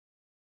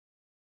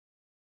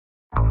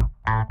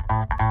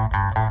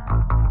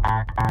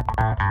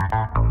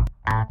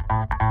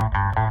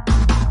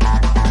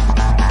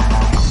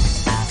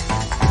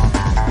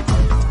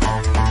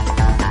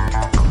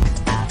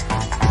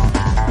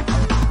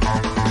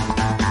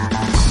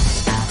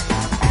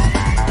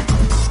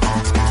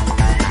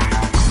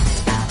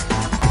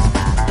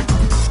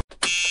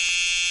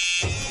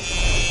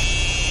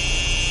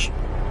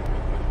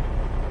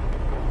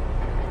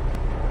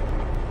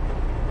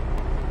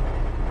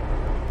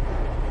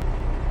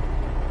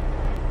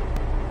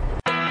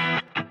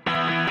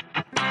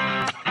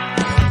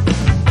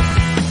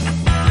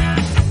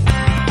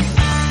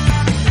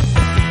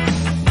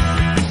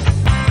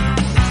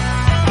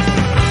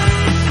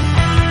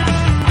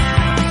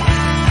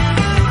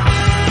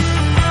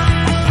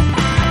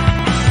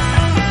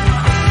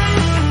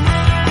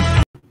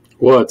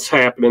What's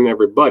happening,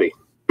 everybody?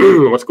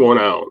 What's going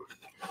on?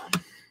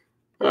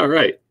 All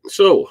right,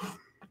 so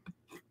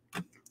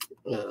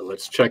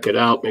let's check it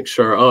out. Make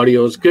sure our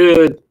audio is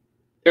good.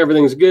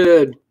 Everything's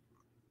good.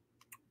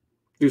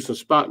 Do some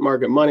spot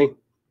market money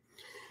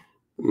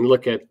and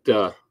look at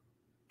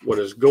what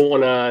is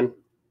going on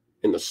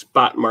in the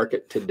spot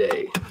market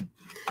today.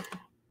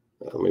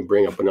 Let me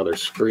bring up another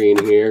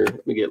screen here.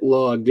 Let me get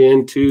logged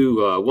into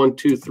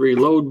 123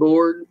 load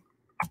board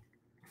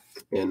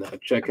and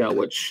check out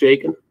what's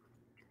shaking.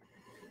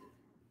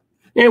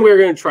 And we're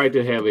going to try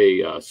to have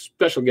a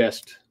special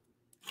guest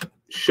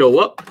show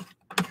up,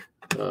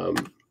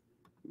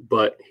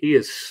 but he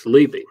is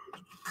sleeping.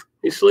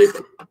 He's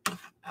sleeping.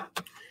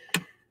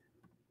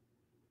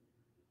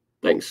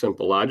 Thanks,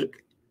 Simple Logic.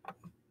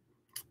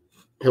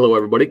 Hello,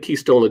 everybody.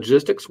 Keystone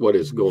Logistics, what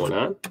is going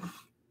on?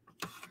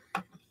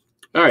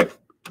 All right.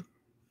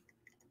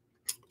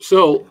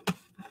 So,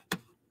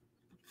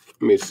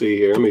 let me see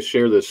here. Let me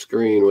share this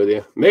screen with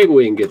you. Maybe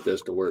we can get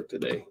this to work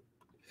today.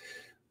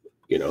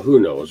 You know, who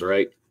knows,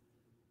 right?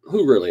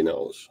 Who really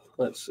knows?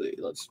 Let's see.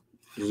 Let's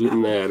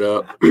zoom that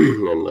up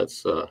and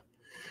let's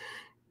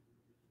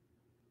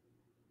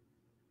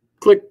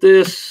click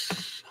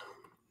this,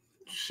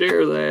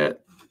 share that,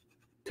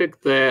 pick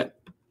that.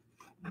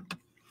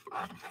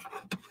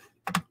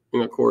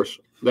 And of course,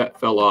 that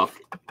fell off.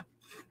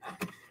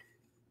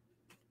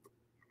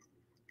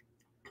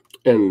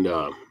 And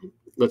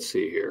let's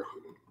see here.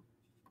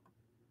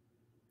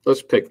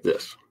 Let's pick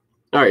this.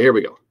 All right, here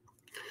we go.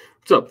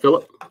 What's up,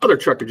 Philip? Other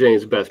Trucker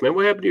James Best, man.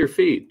 What happened to your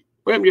feed?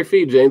 What happened to your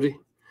feed, Jamesy?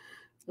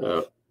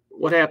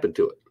 What happened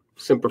to it?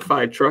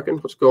 Simplified Trucking,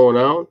 what's going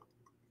on?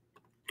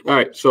 All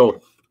right,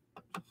 so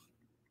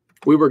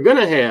we were going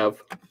to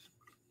have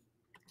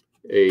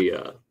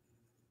a,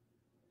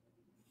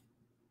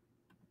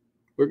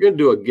 we're going to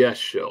do a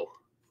guest show,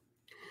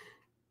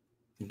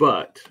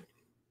 but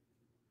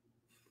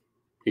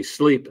he's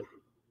sleeping.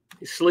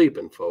 He's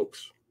sleeping,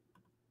 folks.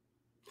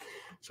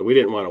 So we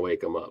didn't want to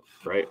wake him up,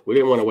 right? We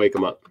didn't want to wake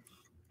him up.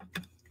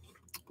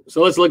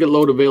 So let's look at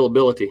load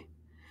availability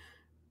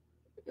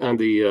on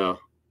the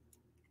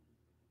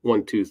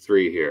 1, 2,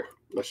 3 here.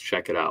 Let's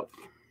check it out.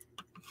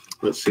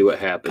 Let's see what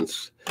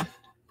happens.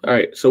 All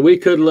right, so we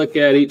could look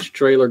at each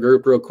trailer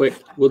group real quick.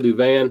 We'll do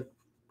van,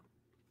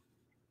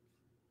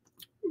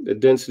 the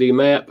density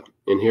map,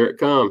 and here it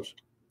comes.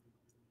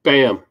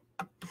 Bam.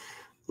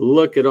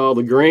 Look at all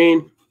the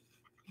green.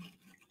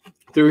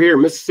 Through here,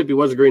 Mississippi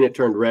was green, it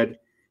turned red.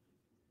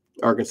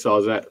 Arkansas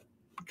is at.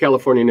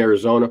 California and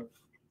Arizona,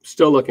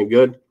 still looking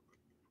good.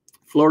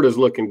 Florida's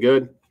looking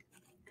good.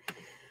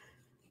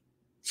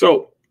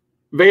 So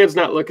van's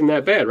not looking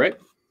that bad, right?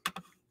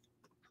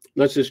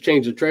 Let's just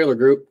change the trailer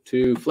group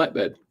to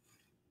flatbed.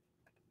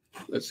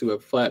 Let's see what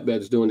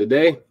flatbed's doing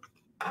today.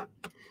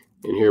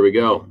 And here we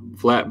go.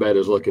 Flatbed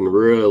is looking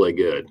really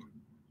good.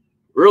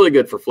 Really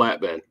good for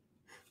flatbed.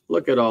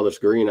 Look at all this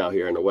green out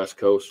here on the West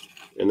Coast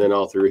and then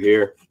all through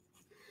here.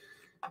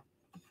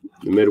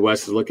 The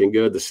Midwest is looking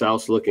good. The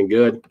South's looking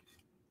good.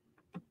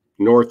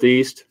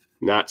 Northeast,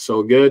 not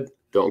so good.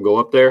 Don't go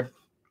up there.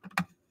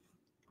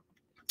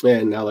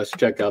 And now let's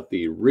check out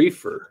the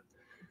reefer.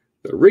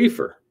 The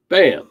reefer.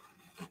 Bam.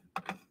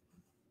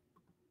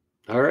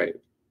 All right.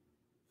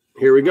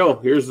 Here we go.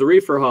 Here's the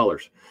reefer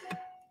haulers.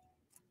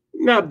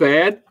 Not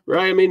bad,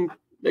 right? I mean,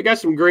 they got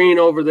some green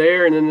over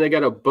there, and then they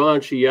got a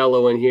bunch of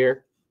yellow in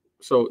here.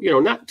 So, you know,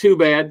 not too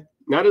bad.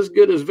 Not as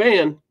good as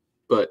van,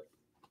 but,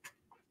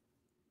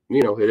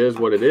 you know, it is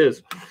what it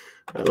is.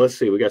 Let's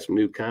see. We got some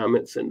new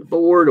comments in the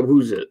board.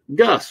 Who's it?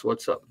 Gus.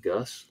 What's up,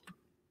 Gus?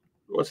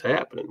 What's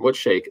happening? What's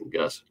shaking,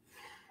 Gus?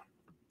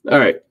 All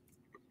right.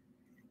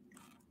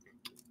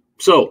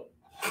 So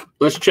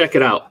let's check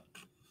it out.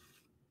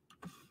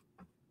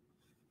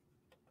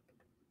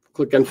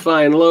 Click on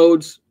Find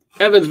Loads.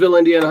 Evansville,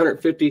 Indiana,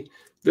 150.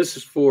 This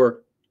is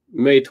for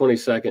May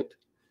 22nd.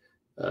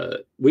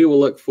 We will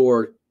look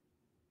for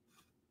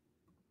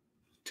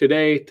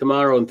today,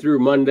 tomorrow, and through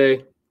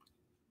Monday,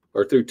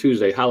 or through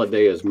Tuesday.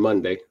 Holiday is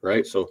Monday,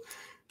 right? So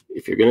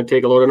if you're going to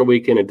take a load on the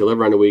weekend and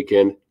deliver on the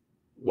weekend,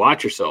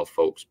 watch yourself,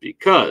 folks,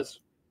 because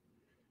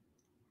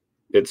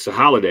it's a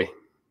holiday.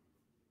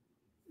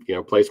 You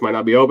know, place might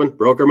not be open.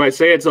 Broker might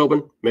say it's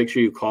open. Make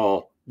sure you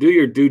call. Do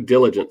your due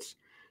diligence.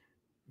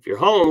 If you're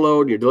hauling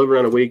load and you're delivering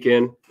on a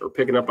weekend or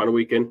picking up on a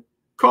weekend,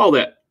 call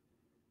that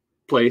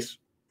place,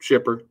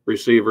 shipper,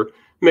 receiver,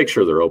 make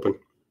sure they're open.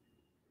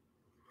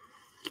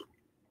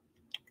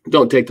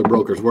 Don't take the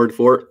broker's word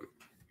for it,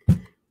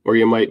 or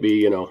you might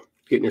be,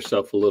 getting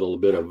yourself a little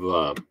bit of,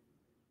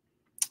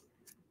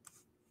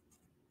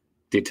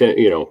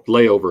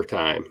 layover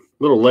time,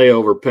 a little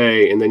layover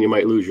pay, and then you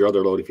might lose your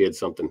other load if you had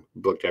something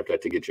booked after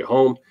that to get you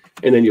home,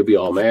 and then you'll be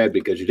all mad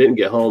because you didn't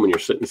get home and you're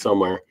sitting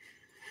somewhere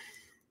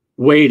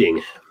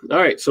waiting. All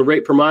right, so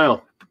rate per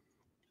mile.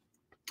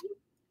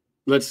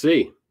 Let's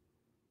see.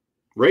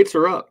 Rates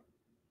are up.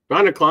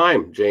 On the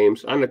climb,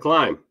 James, on the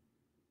climb.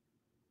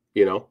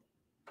 It's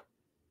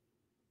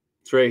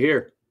right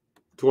here,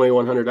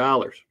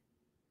 $2,100.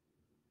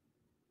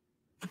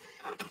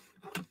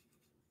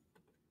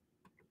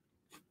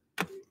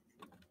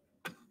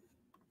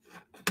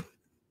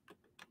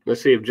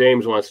 Let's see if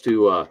James wants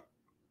to,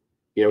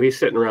 he's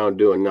sitting around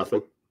doing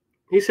nothing.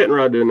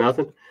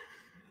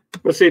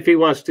 Let's see if he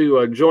wants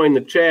to join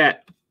the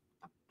chat,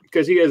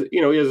 because he has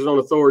his own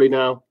authority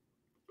now.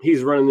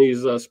 He's running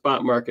these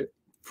spot market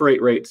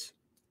freight rates.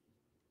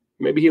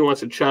 Maybe he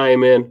wants to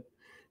chime in.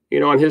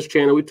 On his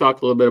channel, we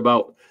talked a little bit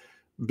about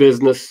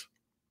business.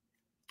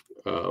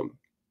 A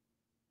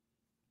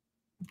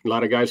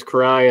lot of guys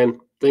crying,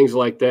 things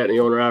like that in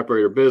the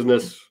owner-operator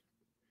business.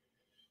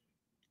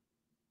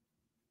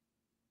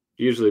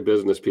 Usually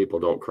business people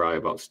don't cry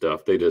about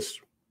stuff. They just,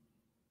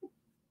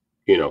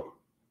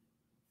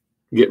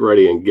 get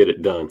ready and get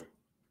it done.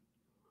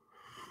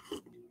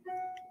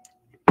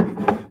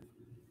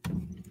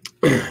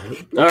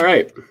 All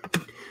right.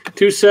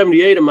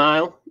 $278 a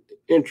mile,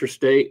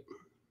 interstate.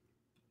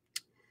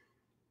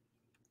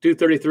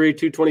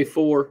 $233,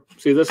 $224.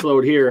 See this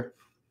load here.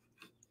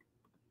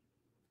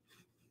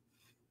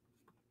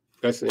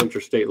 That's an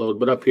interstate load.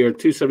 But up here,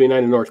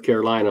 $279 in North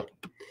Carolina.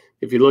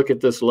 If you look at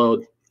this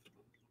load,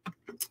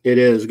 it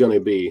is going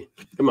to be,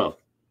 come on,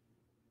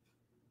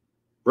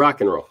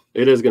 rock and roll.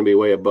 It is going to be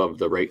way above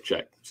the rate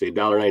check. See,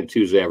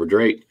 $1.92 is the average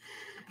rate,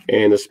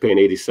 and this is paying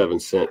 87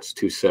 cents,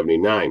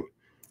 $279.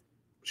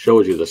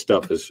 Shows you the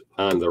stuff is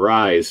on the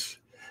rise.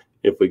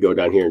 If we go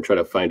down here and try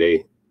to find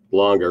a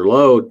longer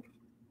load,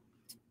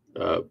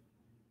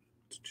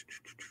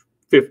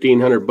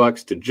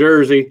 $1,500 to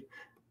Jersey.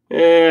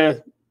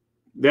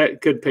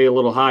 That could pay a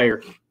little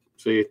higher.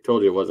 See, I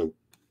told you it wasn't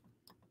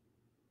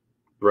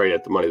right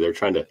at the money. They're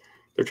trying to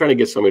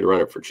get somebody to run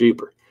it for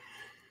cheaper.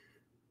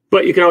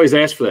 But you can always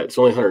ask for that. It's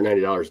only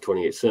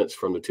 $190.28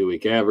 from the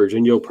 2-week average,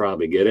 and you'll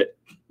probably get it.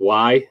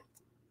 Why?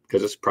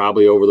 Because it's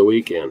probably over the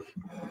weekend.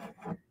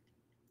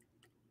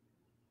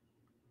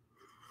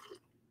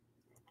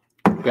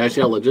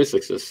 Bashell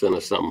Logistics has sent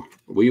us something.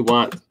 We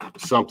want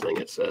something,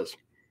 it says.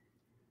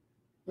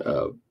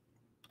 Let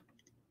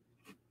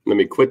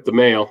me quit the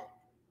mail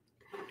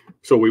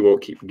so we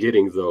won't keep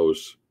getting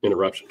those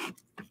interruptions.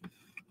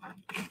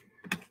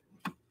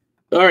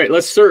 All right,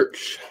 let's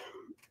search.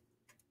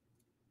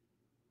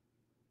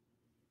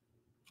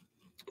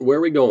 Where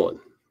are we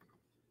going?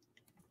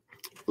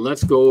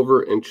 Let's go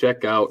over and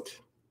check out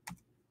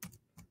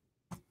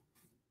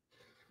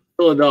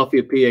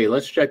Philadelphia, PA.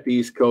 Let's check the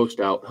East Coast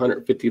out.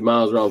 150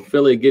 miles around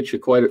Philly. Get you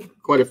quite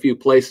a few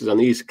places on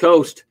the East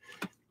Coast.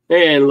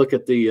 And look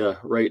at the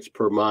rates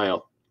per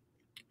mile.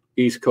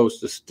 East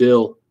Coast is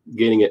still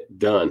getting it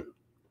done.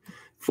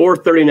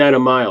 $4.39 a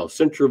mile.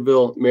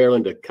 Centralville,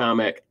 Maryland to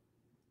Commack,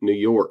 New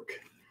York.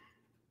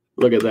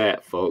 Look at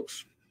that,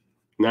 folks.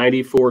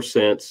 94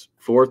 cents,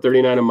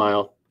 $4.39 a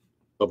mile,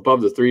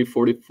 above the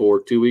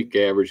 344 2-week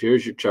average.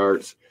 Here's your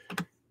charts.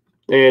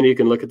 And you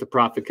can look at the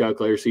profit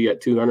calculator. See, you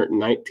got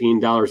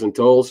 $219 in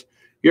tolls.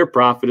 Your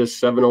profit is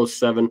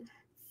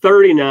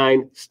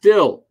 $707.39.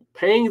 Still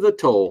paying the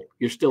toll.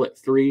 You're still at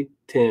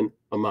 $3.10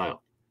 a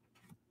mile.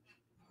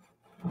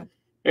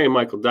 Hey,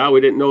 Michael Dow,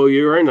 we didn't know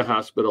you were in the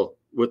hospital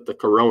with the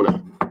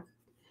corona.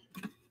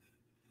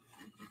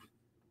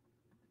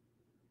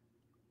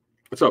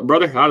 What's up,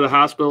 brother? Out of the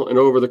hospital and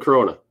over the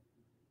corona.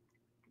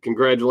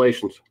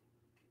 Congratulations.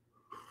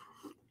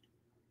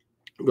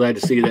 Glad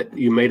to see that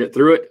you made it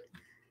through it.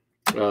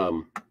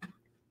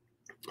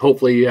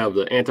 Hopefully you have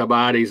the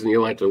antibodies and you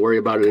don't have to worry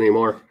about it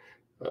anymore.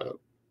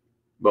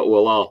 But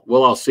we'll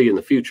all see in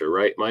the future,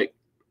 right, Mike?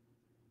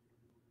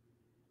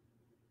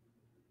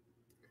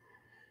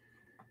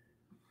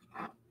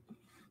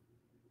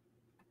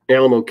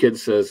 Alamo Kid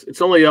says,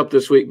 it's only up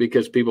this week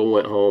because people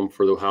went home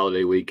for the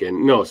holiday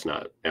weekend. No, it's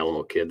not,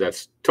 Alamo Kid.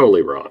 That's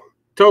totally wrong.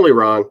 Totally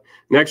wrong.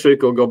 Next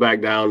week will go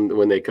back down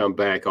when they come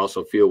back.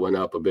 Also, fuel went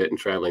up a bit and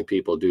traveling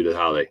people due to the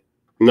holiday.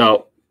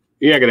 No,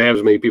 you're not going to have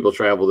as many people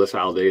travel this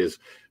holiday as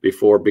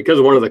before because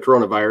of one of the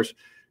coronavirus.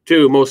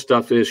 Two, most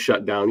stuff is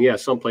shut down. Yeah,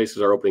 some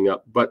places are opening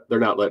up, but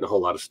they're not letting a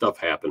whole lot of stuff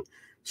happen.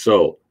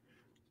 So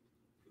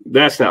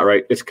that's not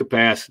right. It's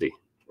capacity,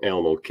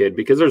 Alamo Kid,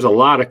 because there's a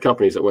lot of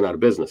companies that went out of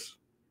business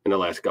in the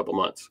last couple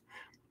months.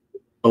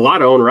 A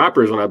lot of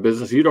owner-operators went out of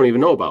business you don't even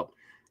know about.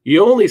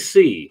 You only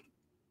see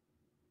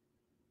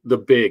the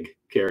big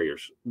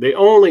carriers. They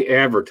only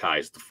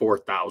advertise the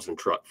 4,000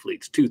 truck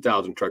fleets,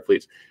 2,000 truck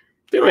fleets.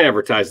 They don't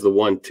advertise the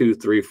 1, 2,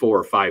 3, 4,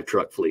 or 5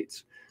 truck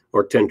fleets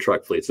or 10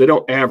 truck fleets. They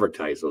don't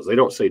advertise those. They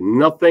don't say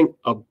nothing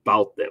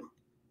about them.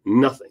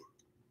 Nothing.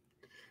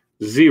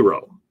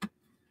 Zero.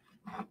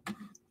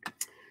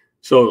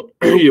 So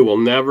you will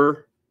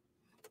never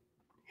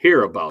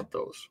hear about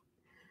those.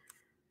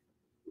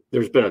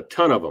 There's been a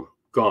ton of them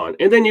gone.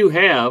 And then you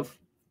have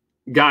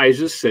guys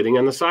just sitting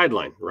on the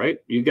sideline, right?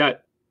 You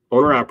got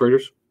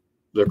owner-operators.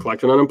 They're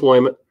collecting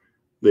unemployment.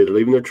 They're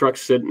leaving their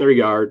trucks sit in their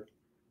yard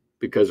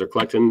because they're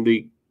collecting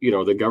the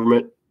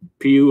government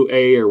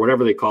PUA or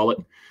whatever they call it,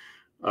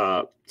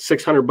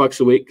 $600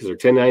 a week because they're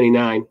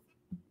 1099.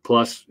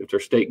 Plus, if their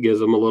state gives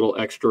them a little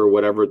extra or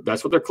whatever,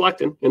 that's what they're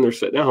collecting, and they're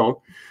sitting at home,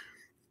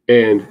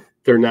 and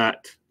they're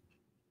not,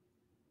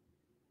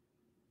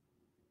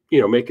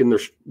 making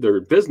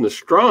their business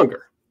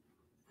stronger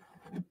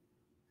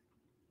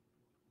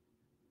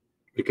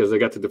because they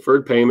got the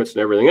deferred payments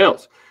and everything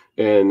else.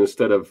 And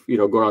instead of,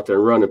 going out there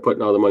and running and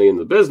putting all the money in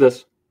the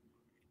business,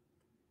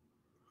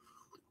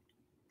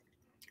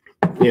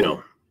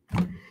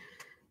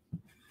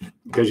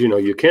 because,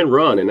 you can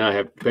run and not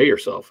have to pay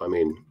yourself. I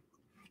mean,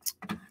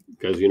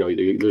 because,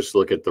 you just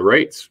look at the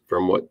rates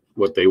from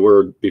what they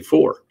were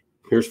before.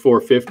 Here's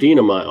 $4.15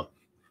 a mile,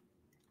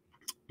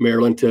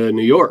 Maryland to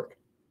New York.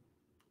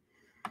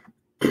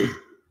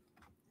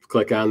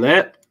 Click on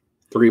that.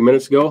 3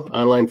 minutes ago,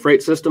 online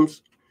freight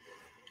systems.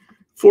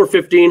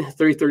 $4.15,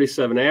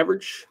 $3.37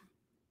 average.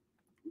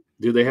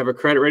 Do they have a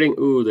credit rating?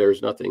 Ooh,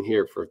 there's nothing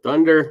here for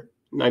Thunder.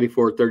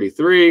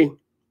 94.33.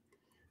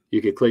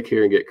 You could click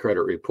here and get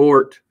credit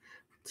report.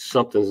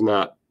 Something's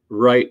not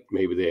right.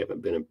 Maybe they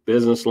haven't been in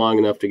business long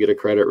enough to get a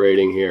credit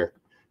rating here,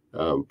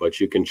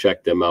 but you can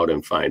check them out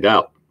and find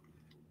out.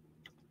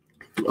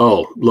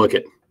 Oh, look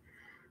it.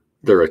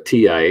 They're a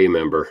TIA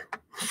member.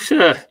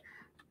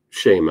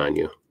 Shame on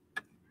you.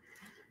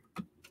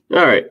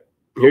 All right.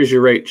 Here's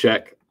your rate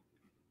check.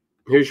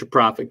 Here's your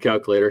profit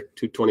calculator,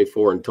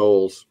 224 in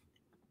tolls.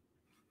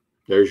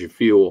 There's your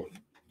fuel.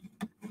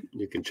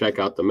 You can check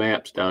out the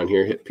maps down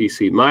here, hit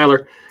PC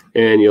Miler,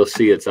 and you'll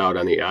see it's out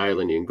on the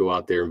island. You can go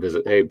out there and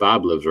visit. Hey,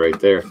 Bob lives right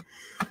there.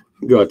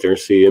 Go out there and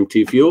see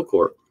MT Fuel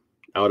Corp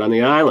out on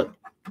the island.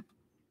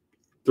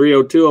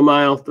 302 a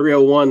mile,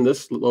 301.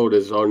 This load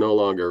is no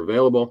longer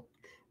available.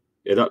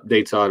 It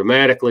updates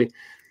automatically.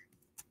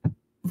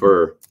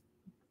 For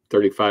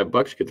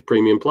 $35, you get the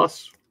Premium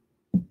Plus.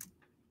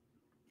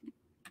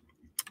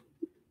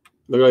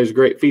 Look at all these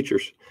great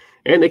features.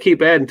 And they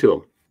keep adding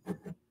to them,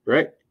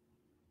 right?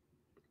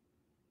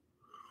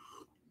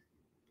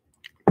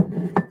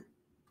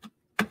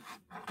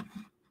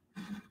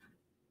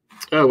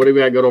 Oh, what do we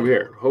got going over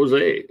here?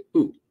 Jose.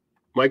 Ooh,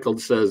 Michael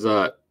says,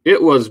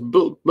 it was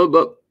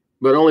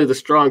but only the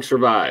strong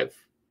survive.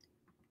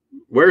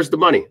 Where's the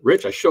money?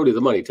 Rich, I showed you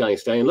the money, Italian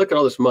Stallion. Look at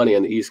all this money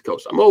on the East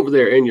Coast. I'm over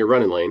there in your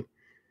running lane,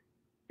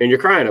 and you're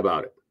crying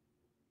about it.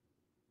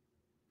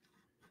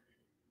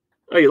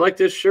 Oh, you like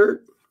this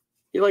shirt?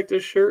 You like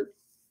this shirt?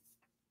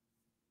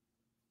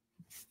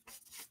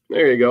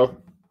 There you go.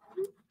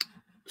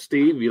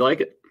 Steve, you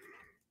like it?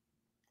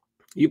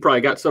 You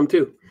probably got some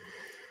too.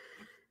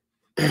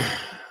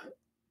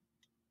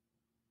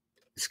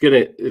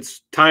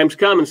 It's time's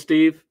coming,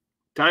 Steve.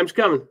 Time's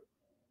coming.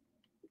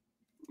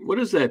 What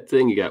is that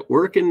thing you got?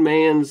 Working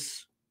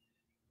Man's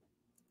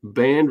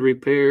Band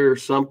Repair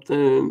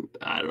something.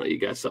 I don't know. You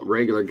got something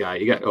regular guy.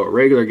 You got a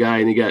regular guy,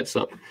 and you got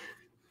something.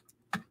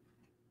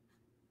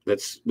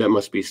 That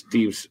must be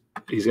Steve's.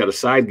 He's got a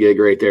side gig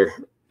right there.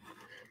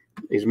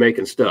 He's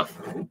making stuff.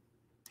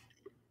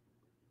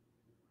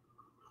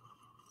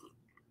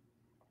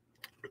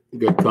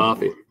 Good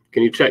coffee.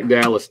 Can you check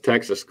Dallas,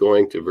 Texas,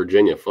 going to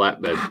Virginia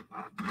flatbed?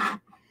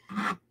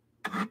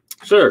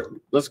 Sure.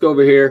 Let's go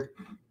over here.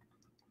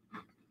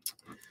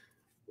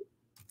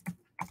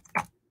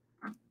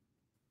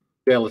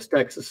 Dallas,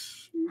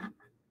 Texas.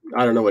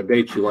 I don't know what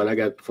date you want. I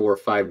got 4 or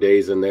 5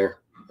 days in there.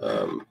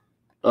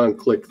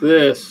 Unclick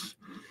this.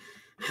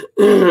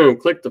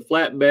 Click the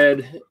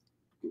flatbed.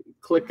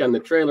 Click on the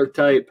trailer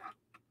type.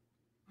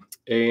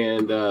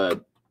 And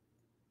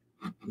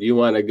you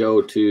want to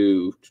go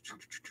to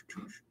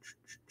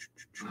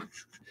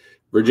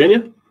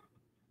Virginia?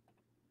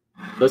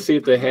 Let's see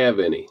if they have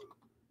any.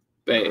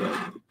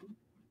 Bam.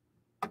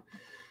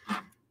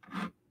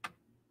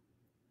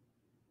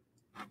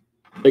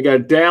 They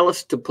got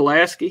Dallas to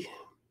Pulaski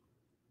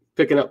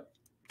picking up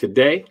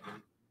today.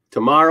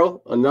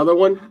 Tomorrow, another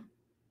one.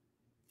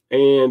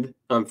 And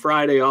on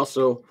Friday,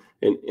 also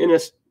in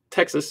Ennis,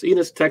 Texas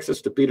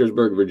to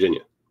Petersburg,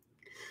 Virginia.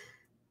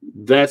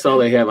 That's all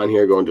they have on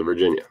here going to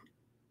Virginia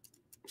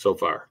so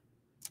far.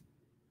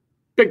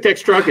 Big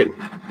Tex Trucking.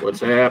 What's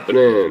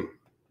happening?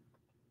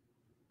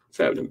 What's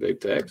happening,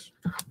 Big Tex?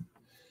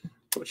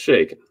 What's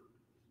shaking?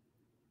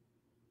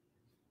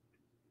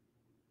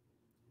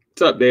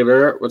 What's up, David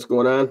Earhart? What's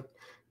going on?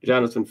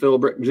 Jonathan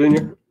Philbrick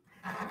Jr.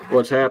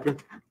 What's happening?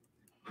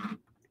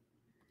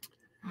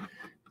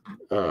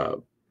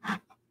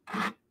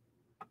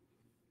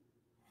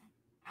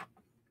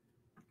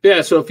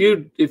 Yeah, so if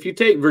you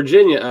take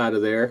Virginia out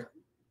of there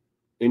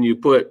and you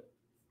put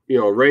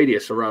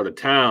radius around a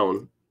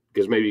town,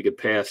 because maybe you could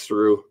pass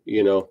through,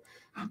 you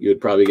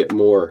would probably get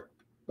more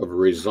of a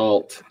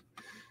result.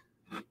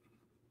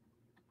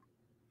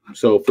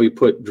 So if we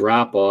put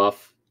drop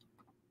off,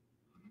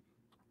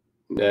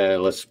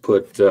 let's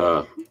put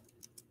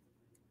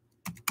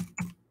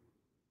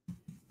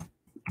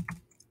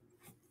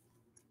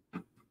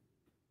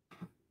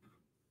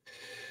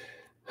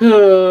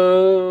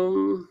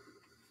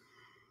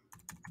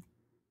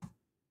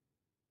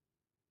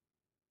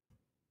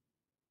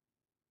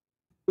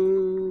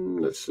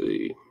let's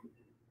see.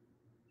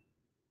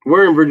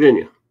 We're in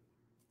Virginia.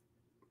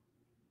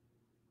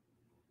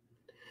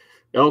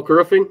 Elk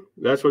roofing,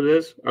 that's what it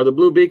is. Are the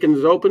blue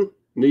beacons open?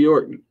 New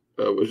York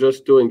was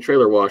just doing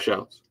trailer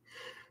washouts.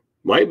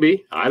 Might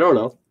be. I don't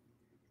know.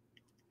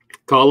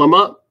 Call them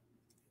up.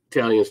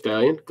 Italian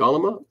Stallion. Call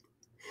them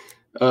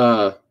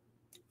up.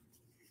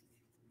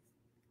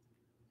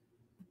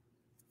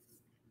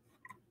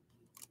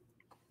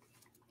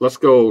 Let's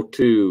go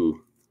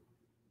to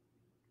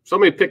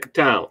somebody pick a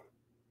town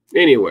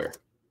anywhere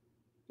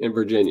in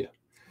Virginia.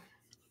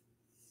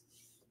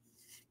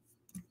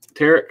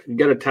 Tarek, you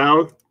got a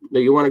town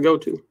that you want to go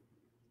to?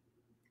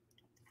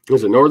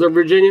 Is it Northern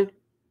Virginia?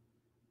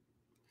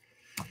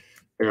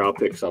 Here, I'll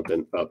pick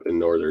something up in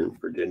Northern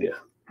Virginia.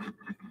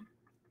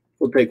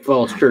 We'll take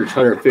Falls Church,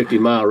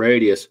 150-mile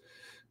radius.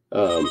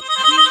 Then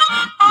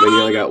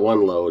you only got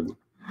one load.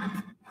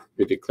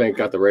 If you crank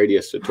out the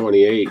radius to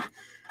 28,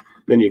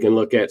 then you can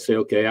look at, say,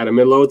 okay, out of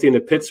Midlothian to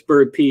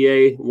Pittsburgh,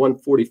 PA,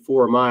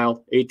 144 a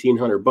mile,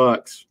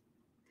 $1,800.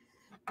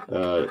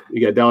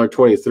 You got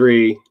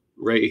 $1.23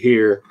 right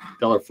here,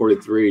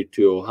 $1.43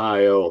 to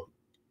Ohio,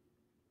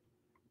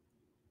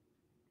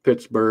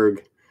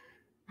 Pittsburgh,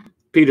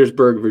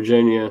 Petersburg,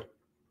 Virginia,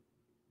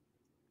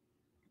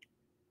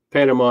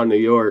 Panama, New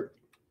York,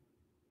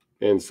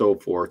 and so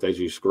forth. As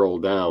you scroll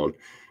down,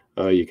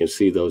 you can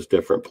see those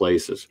different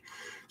places.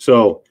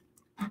 So,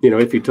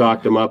 if you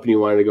talked them up and you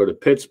wanted to go to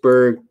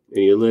Pittsburgh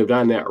and you lived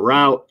on that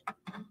route,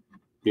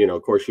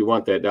 of course, you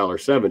want that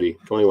 $1.70,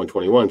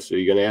 $21.21. So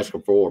you're going to ask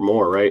them for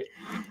more, right?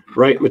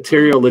 Right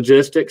material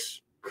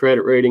logistics,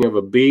 credit rating of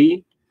a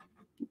B,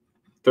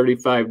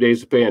 35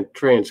 days to pay on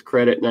trans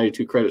credit,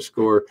 92 credit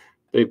score.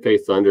 They pay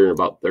Thunder in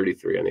about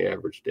 33 on the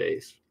average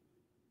days.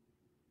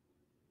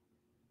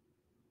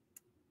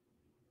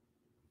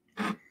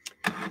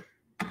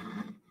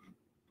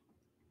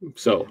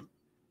 So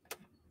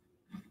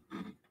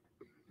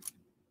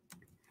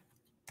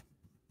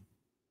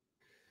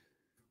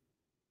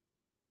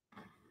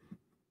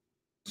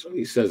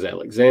he says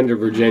Alexander,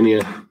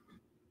 Virginia,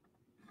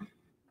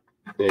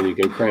 and you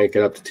can crank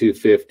it up to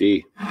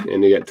 250,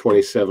 and you got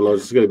 27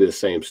 loads. It's going to be the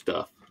same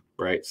stuff,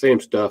 right? Same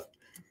stuff,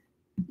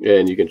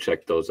 and you can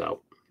check those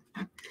out.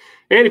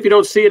 And if you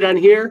don't see it on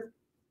here,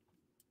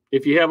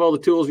 if you have all the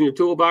tools in your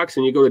toolbox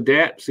and you go to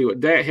DAT, see what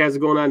DAT has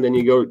going on, then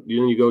you go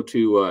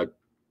to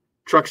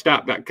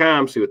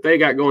truckstop.com, see what they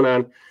got going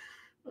on.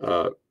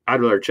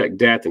 I'd rather check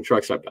DAT than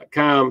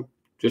truckstop.com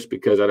just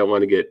because I don't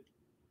want to get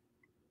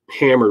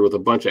hammered with a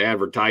bunch of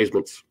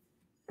advertisements.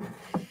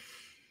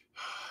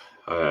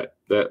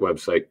 That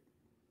website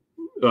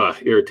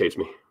irritates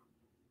me.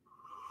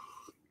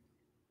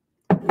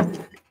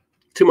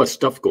 Too much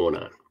stuff going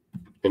on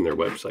in their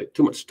website.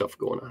 Too much stuff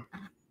going on.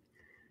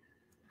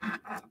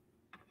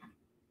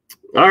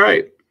 All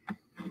right.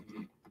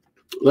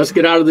 Let's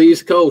get out of the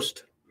East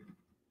Coast.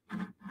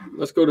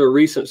 Let's go to a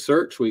recent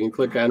search. We can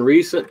click on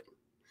recent,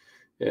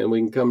 and we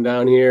can come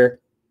down here.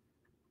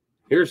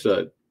 Here's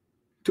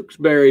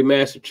Tewksbury,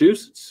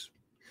 Massachusetts,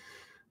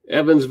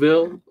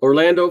 Evansville,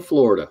 Orlando,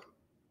 Florida.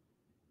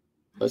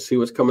 Let's see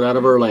what's coming out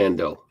of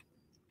Orlando.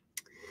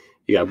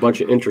 You got a bunch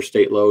of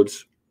interstate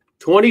loads.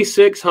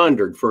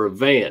 $2,600 for a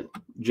van.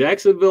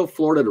 Jacksonville,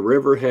 Florida to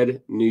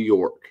Riverhead, New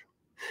York.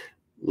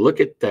 Look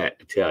at that,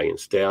 Italian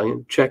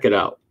Stallion. Check it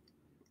out.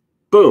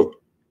 Boom.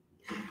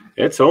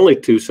 That's only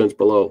 2 cents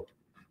below.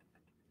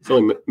 It's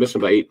only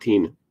missing by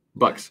 18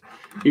 bucks.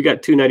 You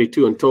got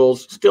 $2.92 in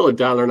tolls. Still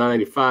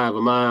 $1.95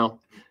 a mile.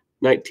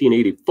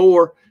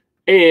 1984.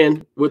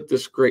 And with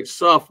this great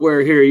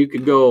software here, you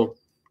could go,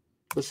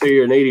 let's say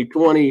you're an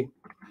 80/20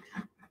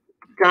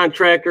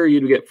 contractor,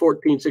 you'd get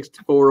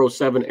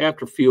 $14.6407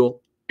 after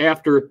fuel,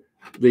 after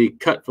the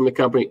cut from the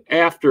company,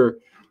 after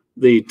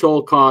the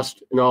toll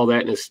cost and all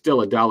that, and it's still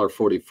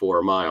 $1.44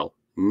 a mile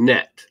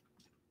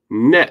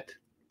net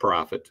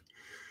profit.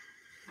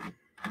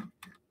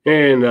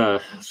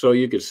 And so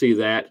you can see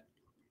that,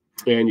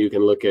 and you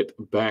can look at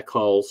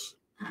backhauls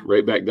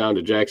right back down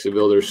to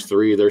Jacksonville. There's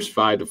 3, there's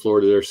 5 to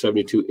Florida, there's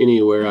 72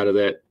 anywhere out of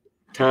that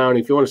town.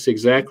 If you want to see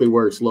exactly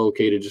where it's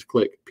located, just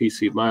click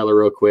PC Miler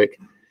real quick,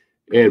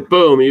 and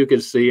boom, you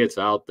can see it's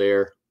out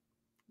there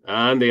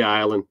on the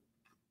island.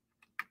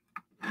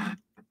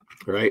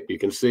 Right, you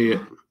can see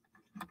it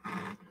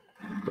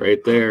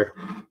right there.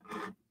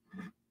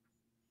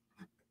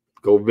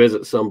 Go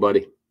visit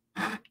somebody.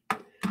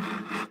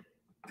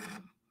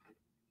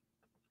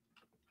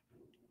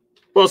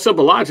 Well,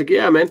 simple logic,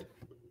 yeah, man.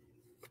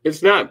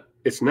 It's not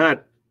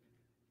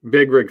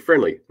big rig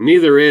friendly.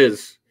 Neither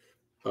is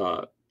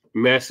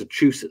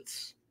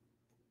Massachusetts.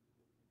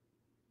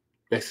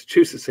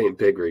 Massachusetts ain't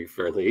pig rig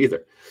friendly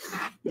either.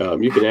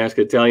 You can ask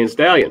Italian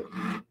Stallion.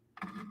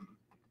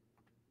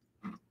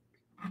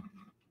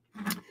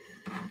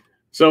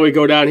 So we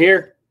go down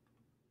here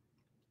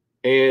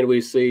and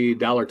we see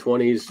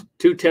 $1.20s,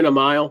 $2.10 a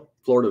mile,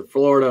 Florida to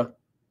Florida,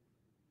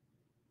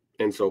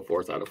 and so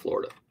forth out of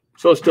Florida.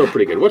 So it's still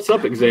pretty good. What's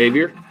up,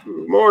 Xavier?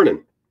 Good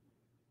morning.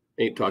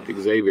 Ain't talked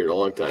to Xavier in a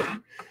long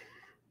time.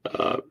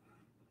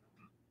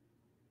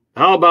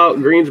 How about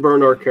Greensboro,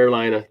 North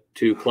Carolina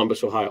to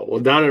Columbus, Ohio?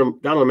 Well, down in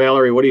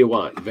Mallory, what do you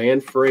want?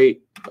 Van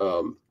freight,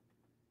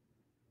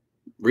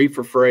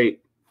 reefer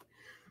freight.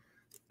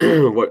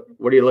 What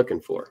are you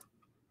looking for?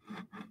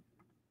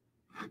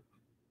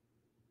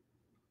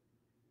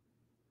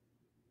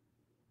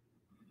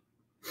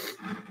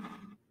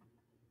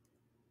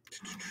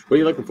 What are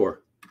you looking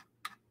for?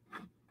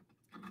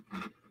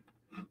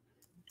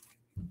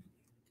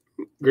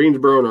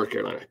 Greensboro, North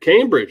Carolina.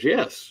 Cambridge,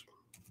 yes.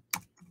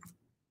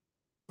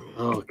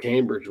 Oh,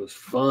 Cambridge was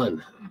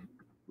fun.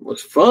 It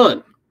was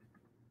fun.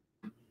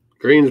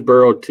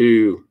 Greensboro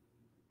to,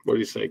 what do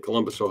you say,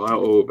 Columbus,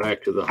 Ohio? Oh,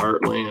 back to the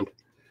heartland.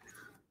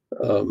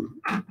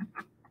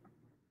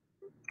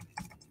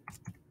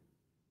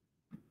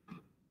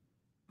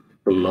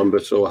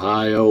 Columbus,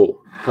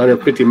 Ohio.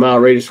 150-mile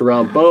radius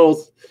around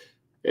both.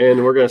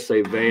 And we're going to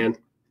say van.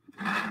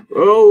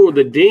 Oh,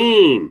 the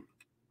Dean.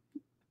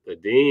 The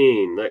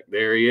Dean. Look,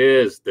 there he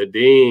is. The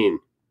Dean.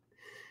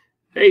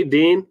 Hey,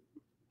 Dean.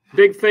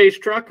 Big Face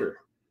Trucker.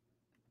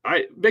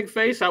 Big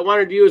Face, I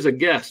wanted you as a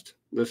guest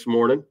this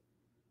morning.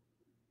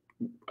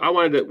 We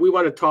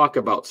want to talk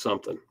about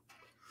something.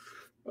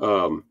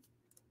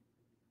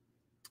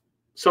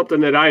 Something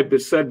that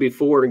I've said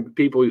before, and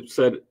people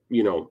said,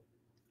 you know,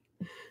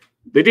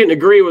 they didn't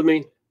agree with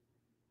me,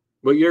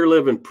 but you're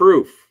living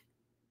proof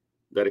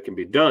that it can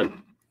be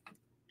done.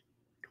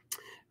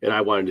 And I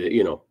wanted to,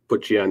 you know,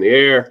 put you on the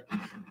air,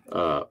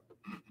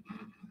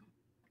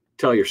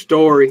 tell your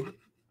story,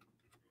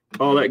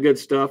 all that good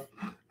stuff,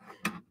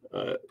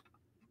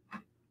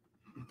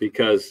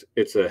 because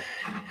it's a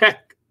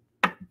heck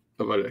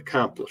of an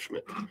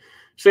accomplishment.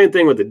 Same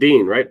thing with the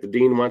Dean, right? The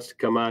Dean wants to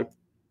come on.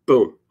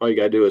 Boom. All you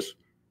got to do is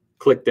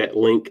click that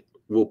link.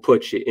 We'll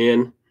put you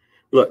in.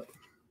 Look,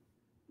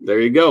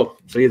 there you go.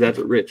 See, that's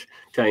what Rich,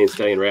 Italian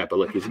Stallion Rapper.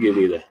 Look, he's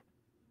giving you the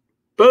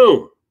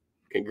boom.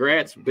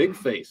 Congrats, Big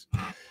Face.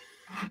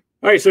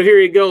 All right, so here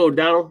you go,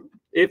 Donald.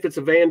 If it's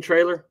a van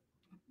trailer,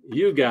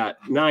 you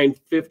got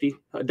 $9.50,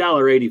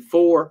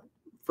 $1.84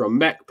 from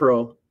Mac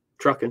Pro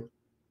Trucking.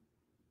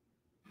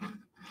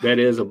 That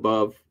is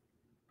above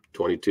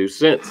 22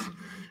 cents.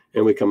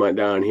 And we come on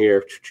down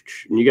here,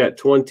 and you got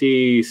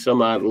 20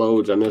 some odd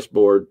loads on this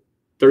board,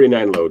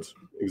 39 loads,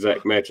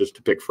 exact matches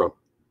to pick from.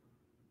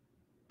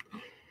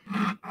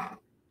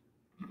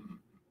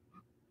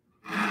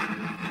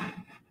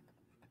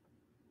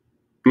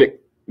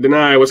 Nick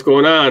Deny, what's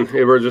going on?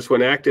 Ever just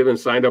went active and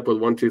signed up with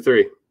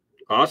 123.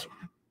 Awesome.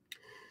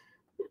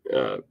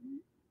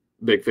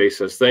 Big Face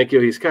says thank you.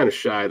 He's kind of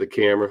shy of the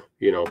camera,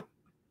 you know,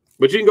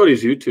 but you can go to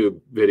his YouTube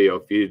video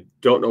if you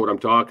don't know what I'm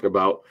talking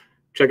about.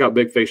 Check out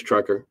Big Face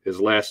Trucker, his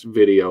last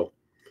video.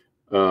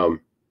 Do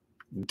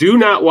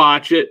not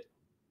watch it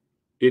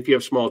if you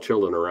have small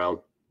children around.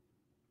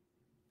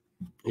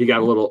 He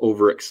got a little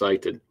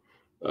overexcited.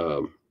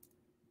 You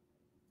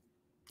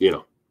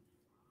know,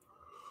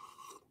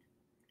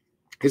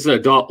 it's an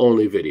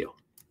adult-only video.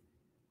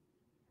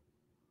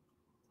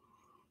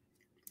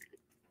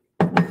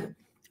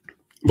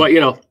 But,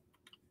 you know,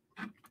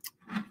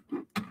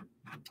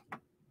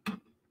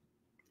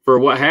 for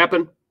what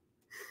happened,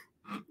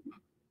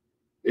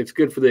 it's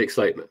good for the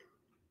excitement.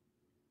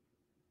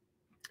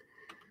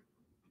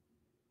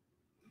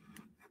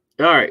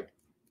 All right.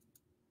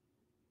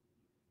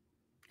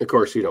 Of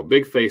course, you know,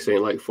 Big Face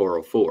ain't like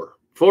 404.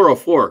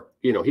 404,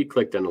 you know, he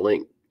clicked on the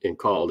link and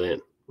called in,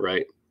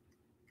 right?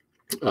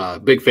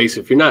 Big Face,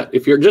 if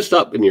you're just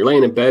up and you're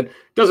laying in bed,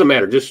 doesn't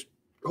matter. Just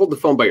hold the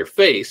phone by your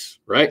face,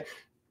 right?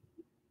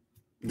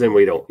 Then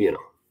we don't, you know,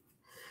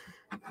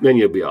 then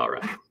you'll be all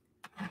right.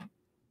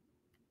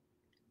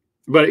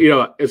 But, you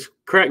know, it's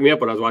cracked me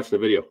up when I was watching the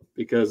video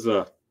because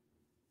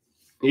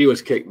he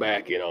was kicked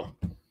back, you know,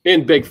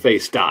 in Big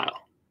Face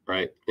style,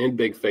 right? In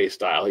Big Face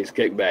style, he's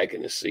kicked back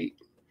in his seat.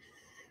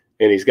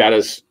 And he's got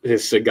his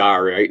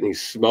cigar, right? And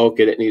he's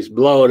smoking it and he's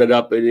blowing it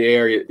up in the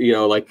air, you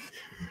know, like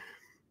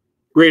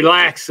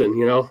relaxing,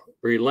 you know,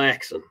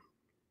 relaxing.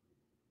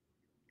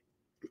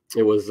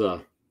 It was,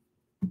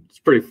 it's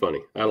pretty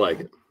funny. I like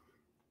it.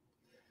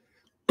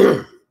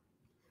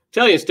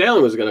 Italian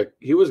Stallion was going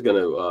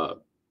to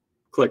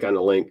click on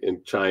the link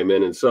and chime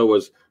in. And so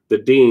was the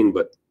Dean,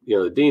 but you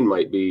know, the Dean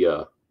might be,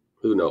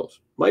 who knows,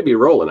 might be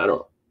rolling. I don't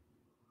know.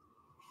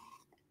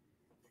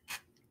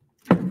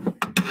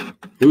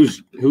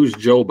 Who's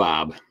Joe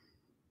Bob?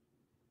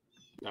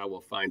 I will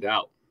find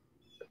out.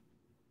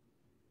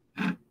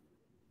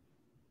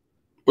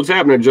 What's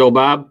happening, Joe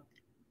Bob?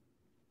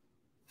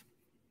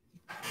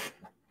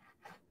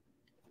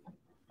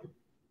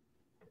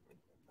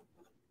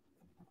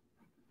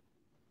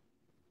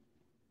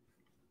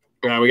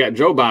 We got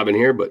Joe Bob in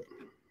here, but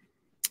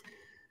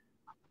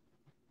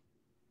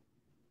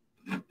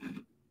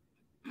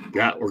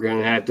yeah, we're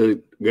gonna have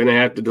to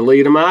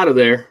delete him out of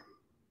there.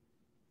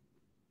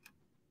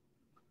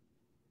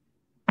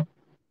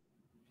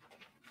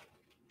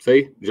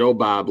 See, Joe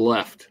Bob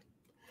left.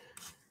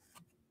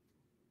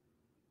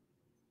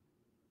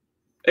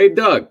 Hey,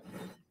 Doug.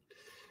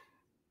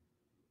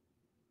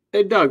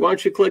 Hey, Doug, why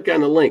don't you click on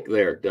the link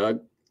there,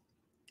 Doug,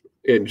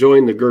 and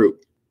join the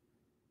group?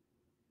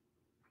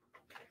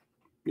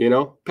 You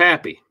know,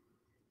 Pappy,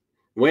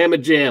 Whamma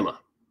Jamma.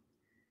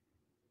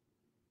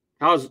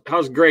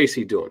 How's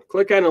Gracie doing?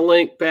 Click on the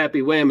link,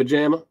 Pappy, Whamma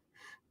Jamma,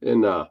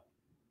 and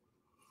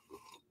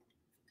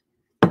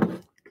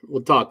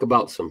we'll talk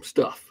about some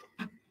stuff.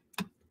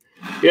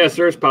 Yes,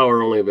 there's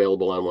power only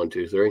available on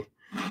 123.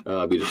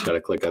 You just got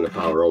to click on the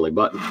power only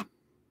button.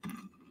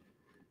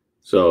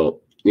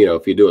 So, you know,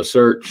 if you do a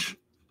search,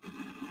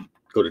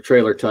 go to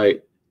trailer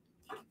type,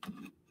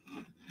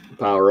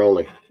 power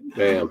only,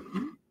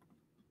 bam.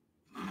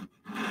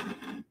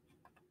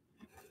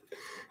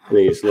 And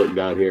then you just look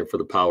down here for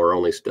the power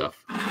only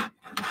stuff.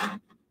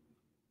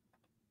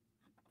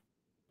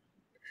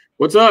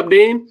 What's up,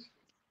 Dean?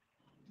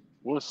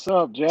 What's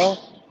up, Joe?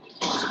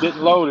 It's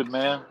getting loaded,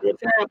 man.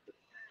 What's up?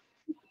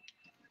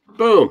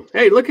 Boom.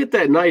 Hey, look at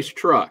that nice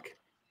truck.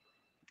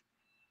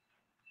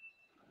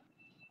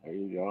 There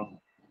you go.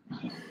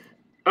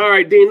 All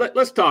right, Dean,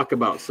 let's talk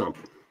about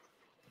something.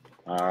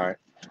 All right.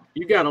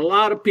 You got a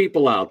lot of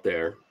people out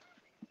there.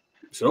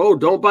 So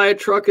don't buy a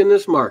truck in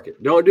this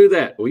market. Don't do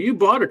that. Well, you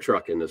bought a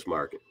truck in this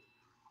market.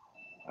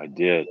 I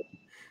did.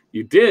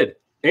 You did.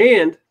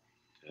 And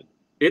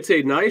it's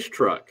a nice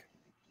truck.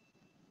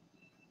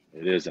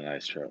 It is a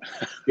nice truck.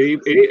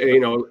 You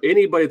know,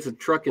 anybody that's a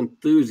truck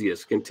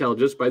enthusiast can tell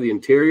just by the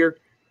interior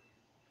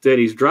that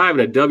he's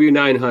driving a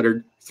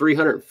W900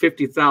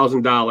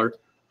 $350,000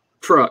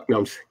 truck. No,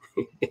 I'm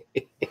saying.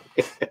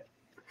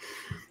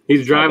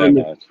 He's driving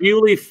the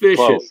fuel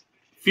efficient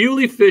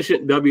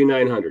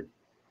W900.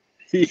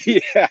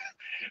 Yeah.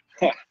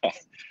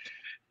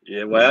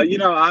 Yeah. Well, you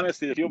know,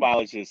 honestly, the fuel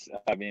mileage is,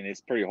 I mean,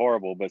 it's pretty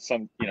horrible, but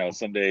some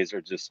days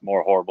are just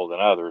more horrible than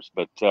others.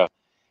 But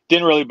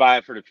didn't really buy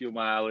it for the fuel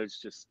mileage.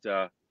 Just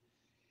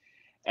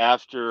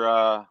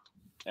after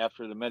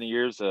the many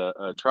years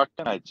of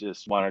trucking, I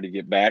just wanted to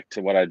get back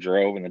to what I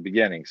drove in the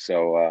beginning.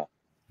 So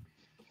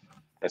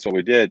that's what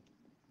we did.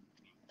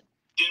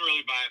 Didn't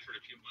really buy it for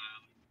the fuel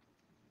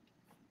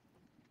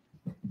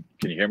mileage.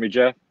 Can you hear me,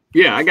 Jeff?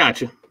 Yeah, I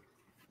got you.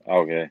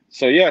 Okay.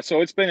 So yeah,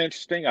 so it's been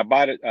interesting. I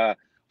bought it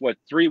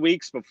 3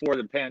 weeks before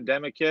the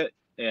pandemic hit,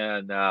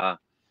 and I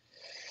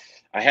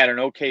had an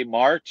okay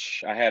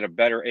March. I had a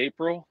better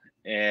April,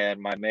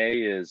 and my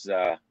May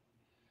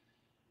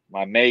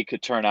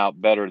could turn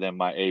out better than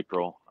my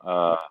April.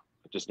 I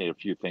just need a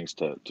few things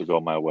to go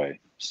my way.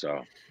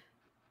 So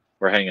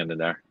we're hanging in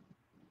there.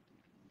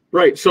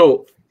 Right.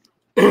 So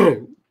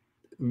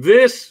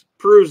this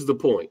proves the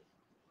point.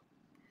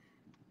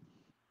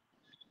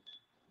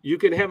 You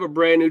can have a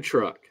brand new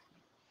truck.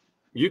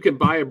 You can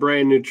buy a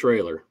brand new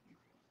trailer.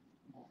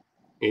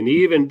 And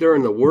even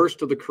during the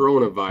worst of the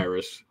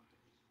coronavirus,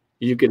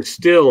 you can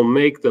still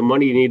make the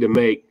money you need to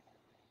make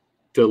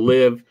to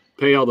live,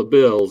 pay all the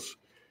bills,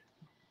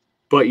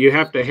 but you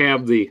have to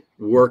have the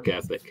work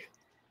ethic.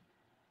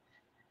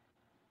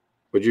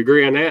 Would you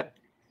agree on that?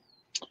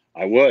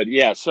 I would,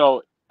 yeah.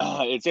 So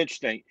it's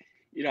interesting.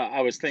 You know,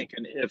 I was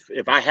thinking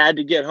if I had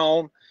to get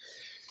home,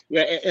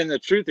 and the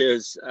truth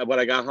is, when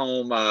I got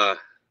home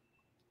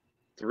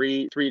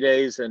 3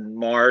 days in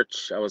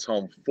March, I was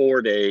home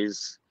 4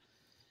 days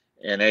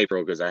in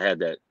April because I had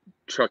that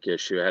truck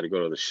issue. I had to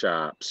go to the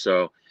shop.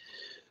 So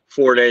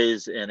 4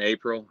 days in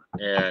April,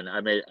 and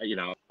I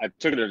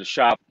took it to the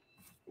shop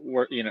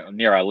where,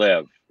 near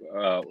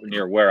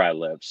where I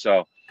live.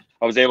 So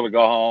I was able to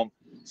go home.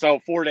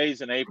 So 4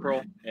 days in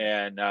April,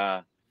 and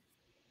I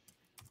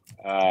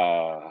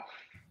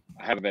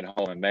haven't been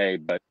home in May,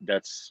 but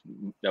that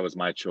was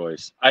my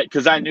choice.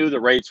 Because I knew the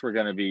rates were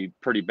going to be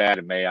pretty bad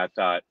in May. I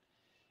thought,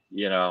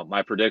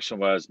 my prediction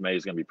was May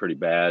is going to be pretty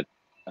bad.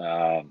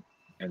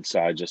 And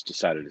so I just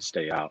decided to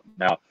stay out.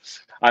 Now,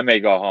 I may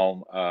go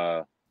home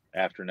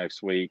after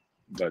next week,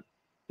 but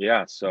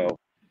yeah. So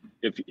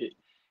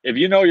if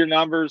you know your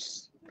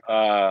numbers,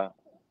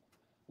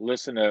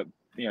 listen to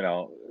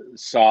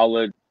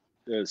solid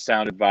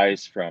sound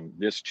advice from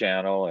this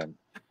channel, and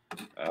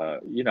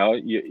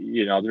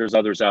there's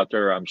others out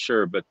there, I'm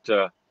sure, but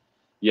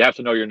you have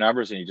to know your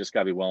numbers, and you just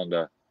got to be willing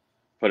to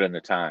put in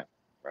the time,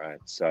 right?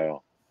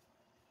 So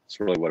it's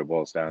really what it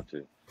boils down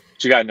to.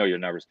 But you got to know your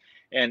numbers.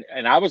 And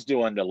I was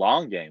doing the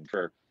long game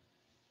for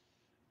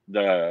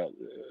the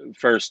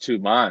first 2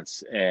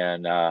 months,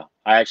 and I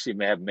actually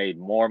may have made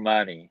more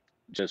money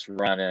just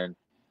running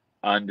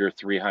under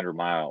 300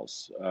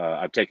 miles.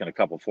 I've taken a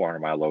couple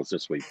 400-mile loads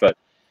this week, but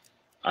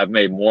I've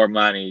made more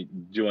money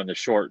doing the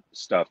short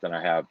stuff than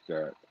I have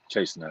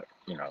chasing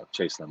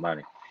the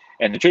money.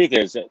 And the truth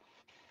is that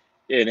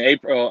in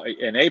April,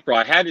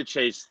 I had to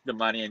chase the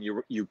money, and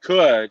you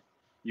could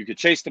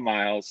chase the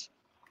miles.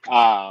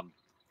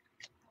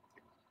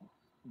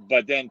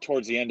 but then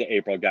towards the end of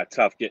April, it got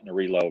tough getting the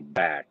reload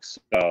back.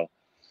 So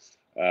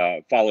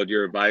followed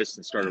your advice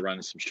and started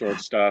running some short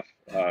stuff,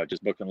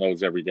 just booking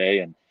loads every day.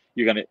 And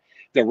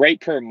the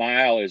rate per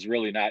mile is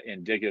really not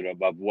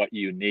indicative of what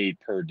you need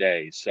per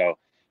day. So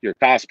your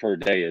cost per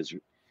day is,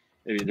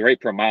 I mean, the rate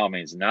per mile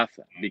means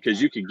nothing,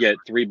 because you could get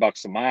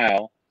 $3 a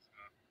mile.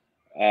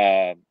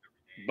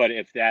 But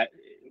if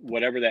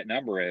whatever that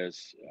number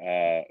is,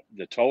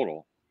 the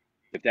total,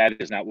 if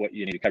that is not what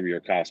you need to cover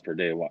your cost per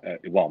day,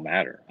 it won't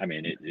matter. I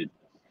mean,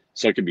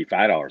 so it could be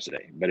 $5 a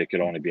day, but it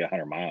could only be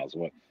 100 miles.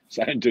 So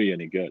that didn't do you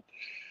any good.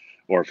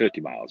 Or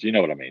 50 miles. You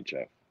know what I mean,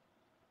 Jeff?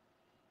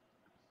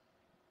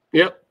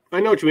 Yep,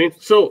 I know what you mean.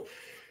 So,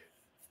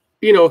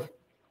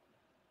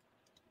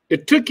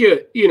 it took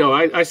you,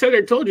 I said,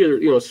 I told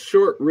you,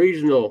 short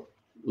regional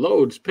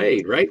loads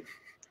paid, right?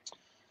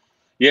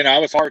 I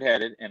was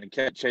hard-headed and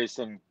kept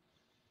chasing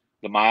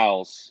the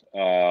miles,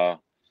 and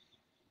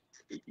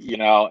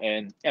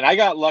I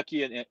got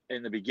lucky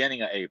in the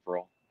beginning of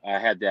April. I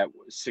had that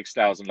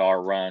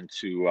 $6,000 run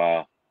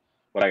to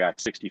what I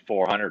got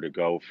 6,400 to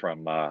go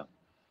from the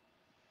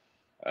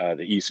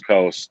East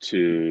Coast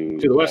to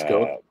the West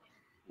Coast.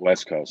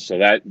 West Coast. So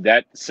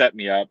that set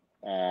me up.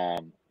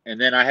 And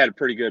then I had a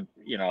pretty good,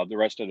 the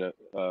rest of the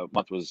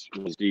month was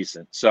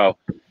decent. So,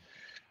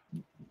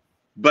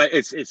 but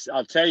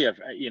I'll tell you,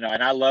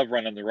 and I love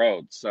running the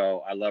road.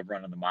 So I love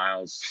running the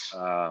miles.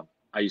 I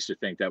used to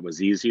think that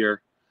was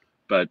easier,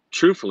 but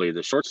truthfully,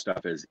 the short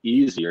stuff is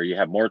easier. You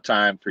have more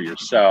time for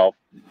yourself.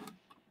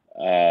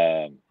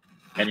 And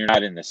you're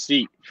not in the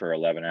seat for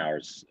 11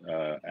 hours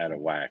at a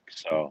whack.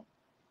 So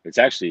it's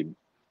actually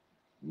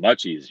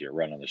much easier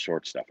running the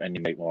short stuff, and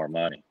you make more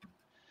money.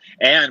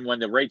 And when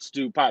the rates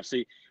do pop,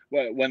 see,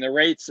 when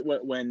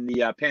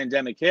the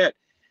pandemic hit,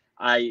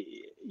 I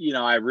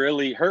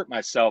really hurt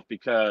myself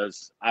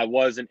because I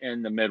wasn't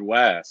in the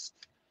Midwest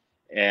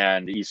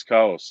and the East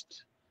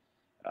Coast.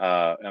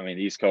 I mean,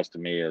 the East Coast to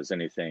me is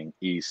anything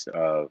east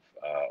of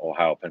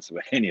Ohio,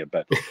 Pennsylvania.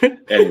 But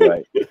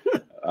anyway,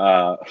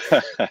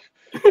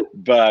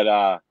 but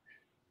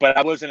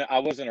I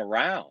wasn't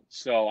around,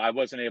 so I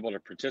wasn't able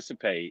to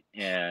participate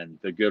in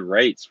the good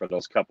rates for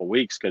those couple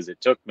weeks, because it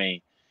took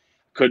me,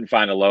 couldn't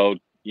find a load,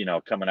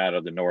 coming out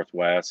of the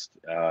Northwest.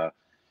 I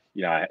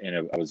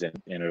was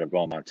ended up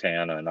going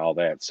Montana and all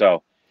that.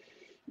 So,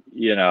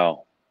 you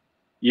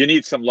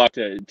need some luck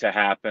to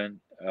happen.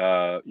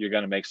 You're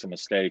going to make some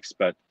mistakes,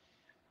 but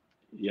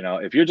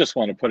if you just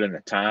want to put in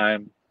the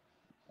time,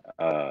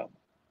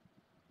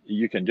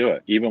 you can do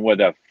it, even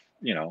with a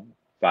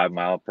 5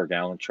 mile per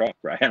gallon truck,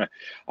 right?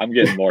 I'm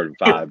getting more than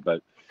 5,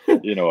 but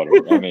you know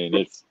what I mean.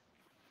 It's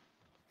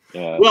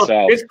well,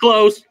 so, it's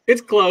close.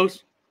 It's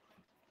close.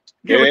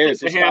 Give or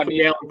take a half a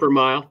gallon per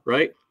mile,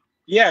 right?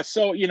 Yeah.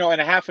 So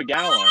and a half a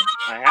gallon,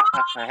 a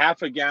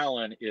half a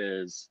gallon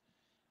is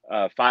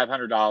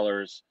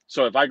 $500.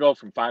 So if I go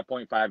from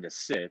 5.5 to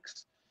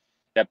 6,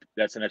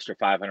 that's an extra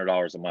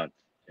 $500 a month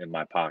in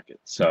my pocket.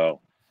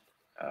 So,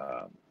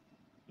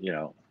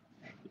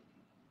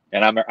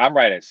 and I'm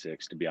right at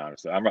 6, to be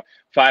honest. I'm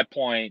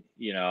 5.8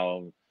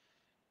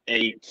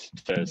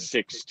 to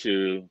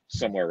 6.2,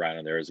 somewhere around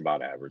in there is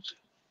about average.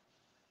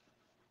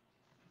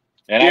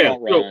 And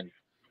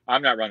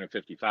I'm not running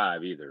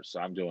 55 either. So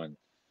I'm doing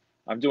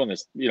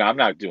this, I'm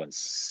not doing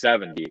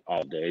 70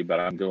 all day, but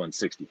I'm doing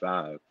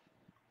 65.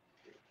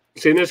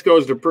 See, and this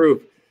goes to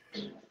prove,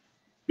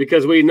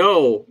 because we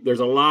know there's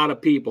a lot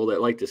of people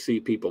that like to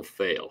see people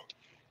fail.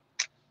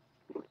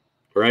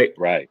 Right?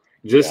 Right.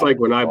 Just like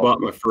when I bought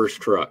my first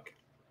truck.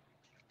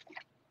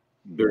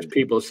 There's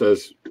people that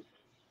says,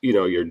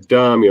 you're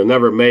dumb, you'll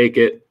never make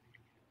it.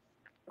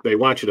 They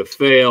want you to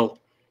fail.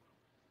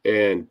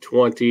 And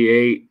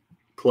 28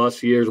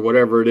 plus years,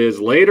 whatever it is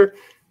later,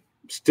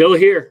 still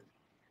here.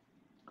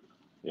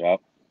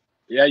 Yep.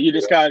 Yeah, you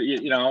just got,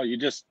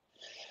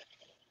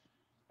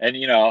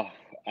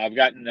 I've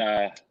gotten,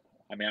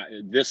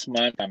 this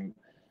month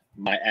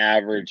my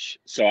average.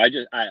 So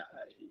in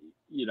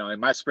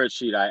my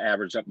spreadsheet, I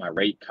averaged up my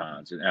rate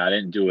cons, and I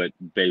didn't do it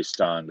based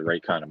on the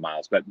rate con of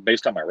miles, but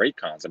based on my rate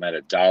cons, I'm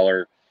at $1.88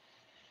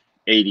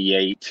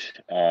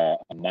 a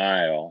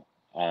mile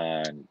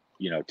on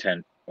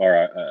 10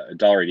 or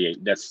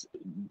 $1.88.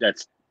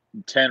 That's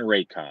 10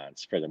 rate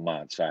cons for the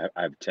month. So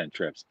I have 10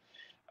 trips,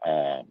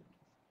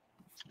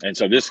 and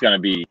so this is going to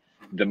be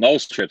the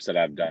most trips that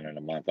I've done in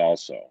a month,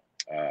 also.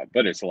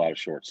 But it's a lot of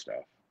short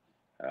stuff.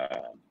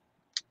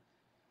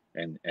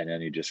 And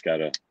then you just got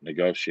to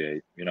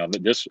negotiate,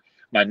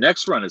 my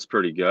next run is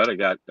pretty good. I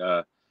got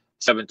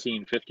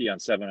 1750 on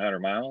 700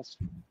 miles.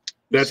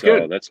 That's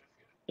good. That's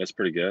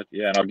pretty good.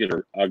 Yeah. And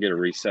I'll get a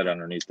reset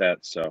underneath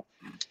that. So,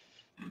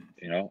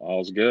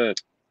 all's good.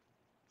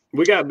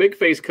 We got Big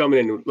Face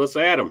coming in. Let's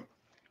add him.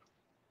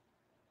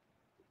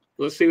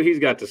 Let's see what he's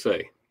got to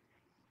say.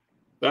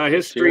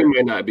 His stream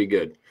may not be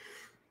good,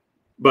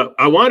 but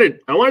I wanted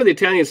the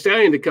Italian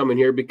Stallion to come in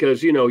here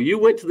because, you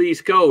went to the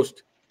East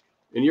Coast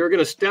and you're going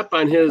to step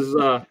on his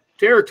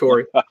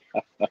territory.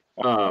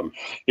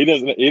 He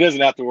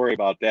doesn't have to worry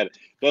about that.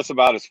 That's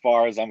about as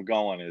far as I'm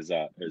going is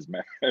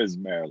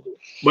Maryland.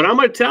 But I'm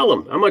going to tell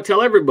him. I'm going to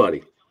tell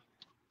everybody.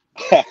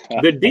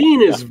 The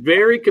Dean is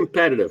very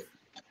competitive.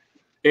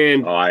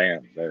 And I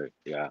am very,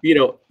 yeah. You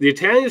know, the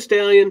Italian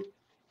Stallion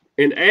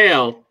and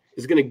Al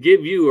is going to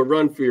give you a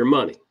run for your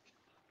money.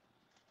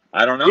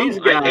 I don't know. These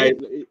guys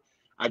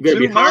are going to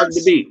be hard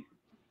to beat.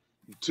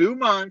 2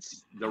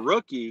 months, the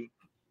rookie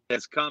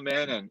has come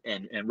in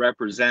and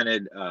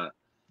represented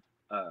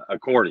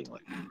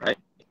accordingly, right?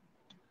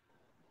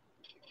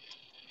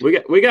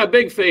 We got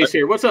Big Face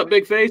here. What's up,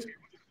 Big Face?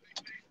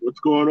 What's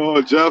going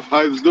on, Jeff?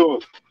 How's it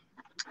doing?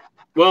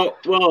 Well,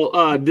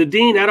 the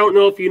Dean, I don't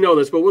know if you know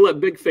this, but we'll let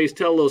Big Face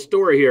tell a little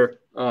story here.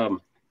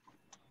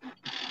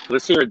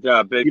 Let's hear it,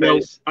 Big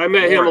Face. I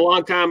met him a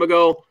long time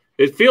ago.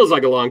 It feels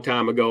like a long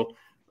time ago.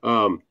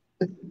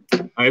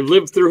 I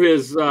lived through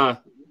his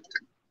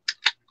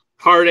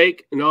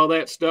heartache and all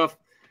that stuff,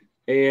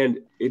 and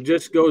it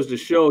just goes to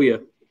show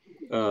you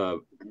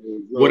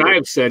what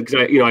I've said,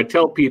 because I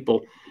tell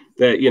people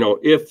that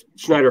if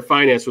Schneider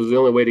Finance was the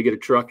only way to get a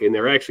truck, and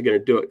they're actually going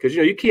to do it, because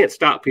you can't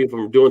stop people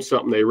from doing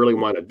something they really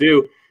want to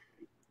do.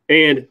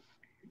 And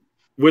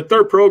with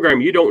their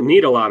program, you don't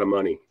need a lot of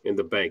money in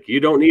the bank.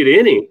 You don't need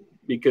any,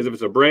 because if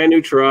it's a brand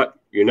new truck,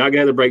 you're not going to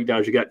have the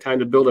breakdowns. You got time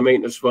to build a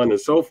maintenance fund and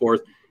so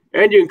forth,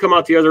 and you can come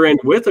out the other end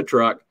with a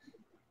truck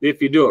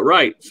if you do it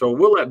right. So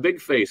we'll let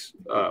Big Face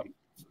tell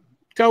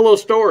a little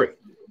story.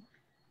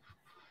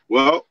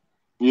 Well,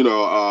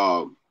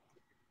 I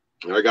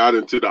got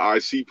into the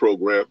IC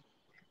program,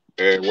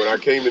 and when I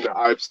came in the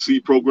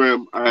IC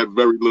program, I had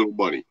very little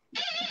money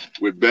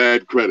with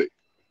bad credit.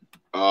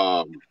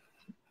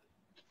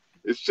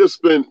 It's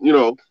just been,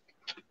 to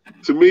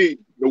me,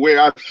 the way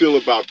I feel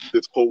about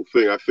this whole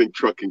thing, I think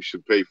trucking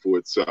should pay for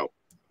itself,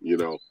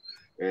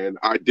 and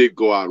I did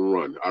go out and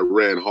run. I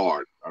ran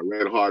hard.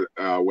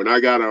 When I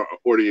got an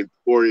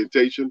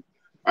orientation,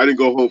 I didn't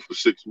go home for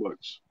 6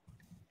 months.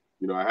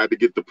 I had to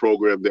get the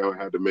program down.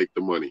 I had to make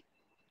the money,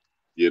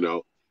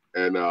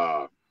 and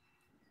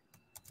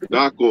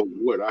knock on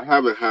wood, I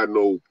haven't had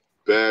no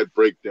bad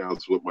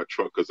breakdowns with my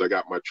truck, because I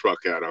got my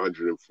truck at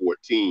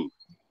 114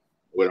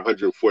 with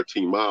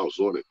 114 miles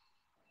on it,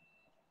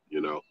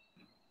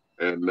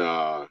 and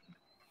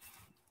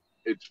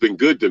it's been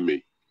good to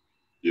me.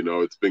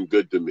 It's been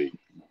good to me.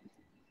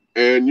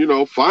 And,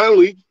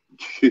 finally,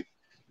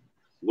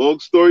 long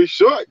story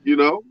short,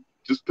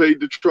 just paid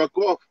the truck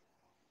off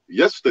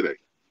yesterday,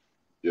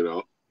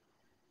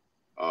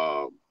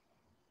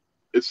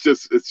 It's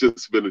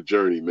just been a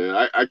journey,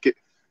 man.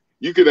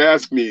 You could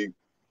ask me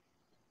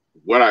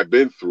what I've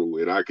been through,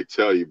 and I could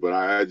tell you, but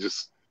I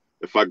just,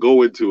 if I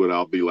go into it,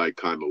 I'll be like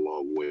kind of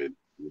long-winded,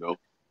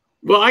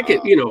 Well, I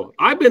could,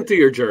 I've been through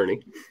your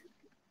journey.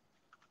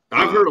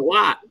 I've heard a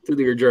lot through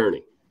your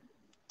journey,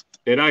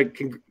 and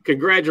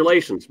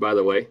congratulations, by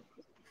the way.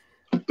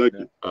 Thank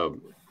you.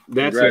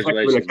 That's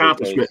an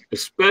accomplishment,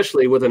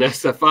 especially with an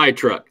SFI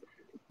truck.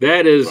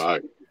 That is,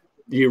 right.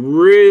 You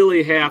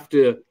really have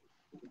to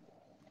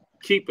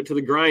keep it to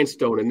the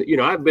grindstone.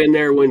 And, I've been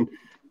there when,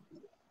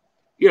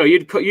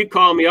 you'd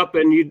call me up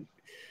and you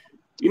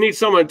need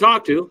someone to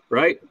talk to,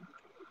 right?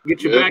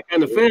 Get you back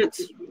on the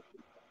fence,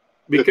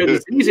 because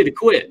it's easy to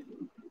quit.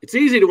 It's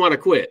easy to want to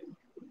quit.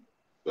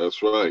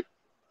 That's right.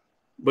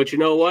 But you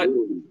know what?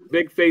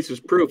 Big Face is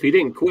proof. He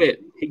didn't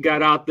quit. He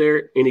got out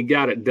there and he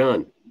got it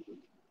done.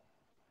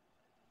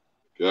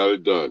 Got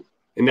it done.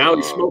 And now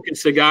he's smoking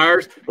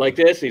cigars like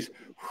this.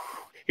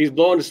 He's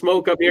blowing the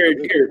smoke up here.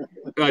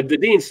 The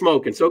Dean's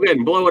smoking. So go ahead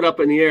and blow it up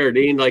in the air,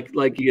 Dean, like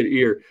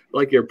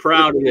you're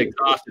proud and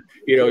exhausted.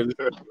 Go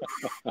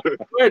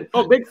ahead.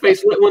 Oh, Big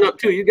Face lit one up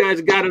too. You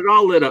guys got it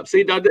all lit up.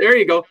 See, there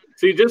you go.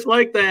 See, just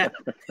like that.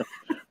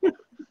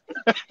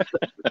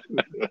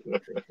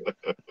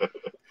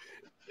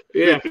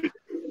 Yeah.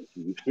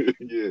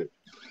 Yeah.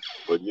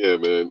 But yeah,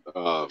 man.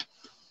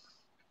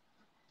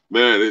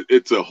 Man,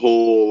 it's a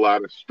whole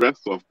lot of stress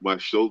off my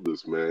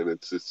shoulders, man.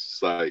 It's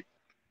just like,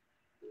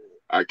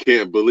 I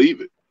can't believe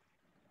it.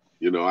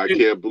 I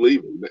can't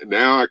believe it.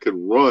 Now I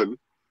can run.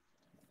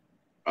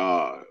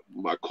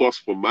 My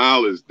cost per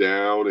mile is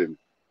down, and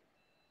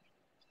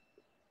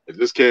I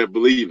just can't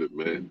believe it,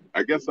 man.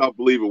 I guess I'll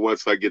believe it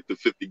once I get the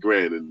 50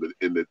 grand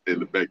in the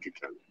bank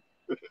account.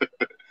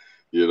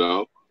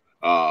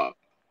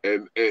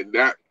 And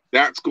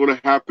that's going to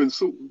happen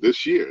soon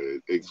this year.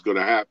 It's going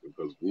to happen,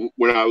 because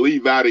when I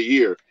leave out of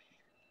here,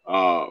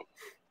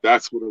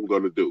 that's what I'm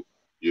going to do.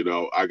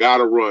 I got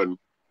to run.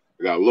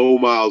 I got low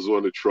miles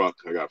on the truck.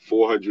 I got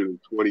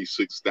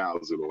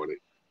 426,000 on it.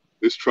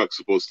 This truck's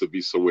supposed to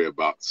be somewhere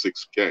about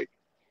 6K,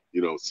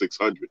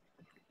 600,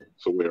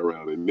 somewhere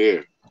around in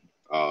there.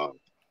 I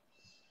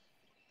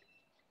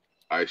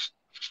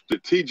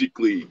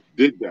strategically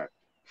did that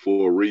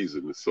for a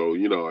reason. So,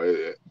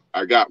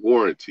 I got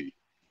warranty,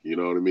 you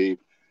know what I mean?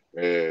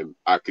 And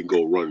I can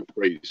go run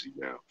crazy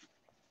now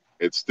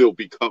and still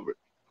be covered,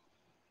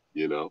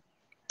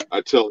 I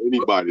tell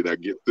anybody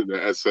that gets in the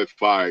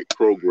SFI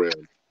program,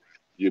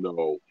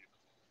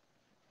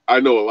 I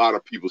know a lot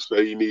of people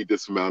say you need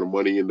this amount of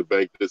money in the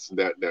bank, this and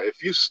that. Now,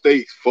 if you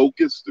stay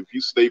focused,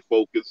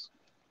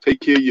 take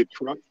care of your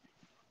truck,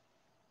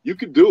 you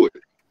can do it.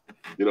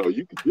 You know,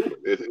 you can do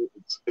it.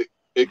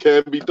 It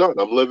can be done.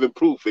 I'm living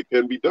proof it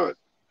can be done.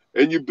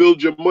 And you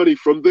build your money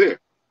from there,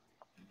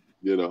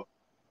 you know.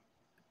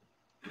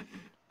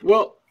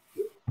 Well,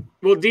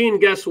 Dean,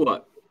 guess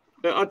what?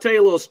 I'll tell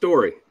you a little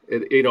story.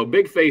 You know,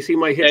 Big Face, he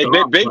might hit Hey,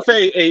 the Big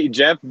Face, hey,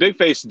 Jeff, Big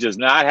Face does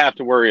not have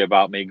to worry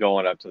about me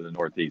going up to the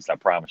Northeast. I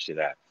promise you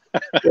that.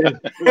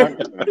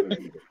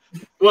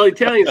 Well,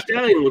 Italian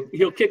Stallion,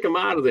 he'll kick him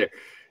out of there.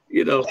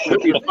 You know, they'll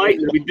be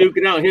fighting, they'll be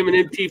duking out, him and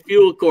MT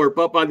Fuel Corp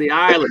up on the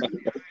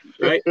island,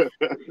 right?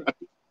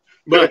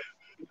 But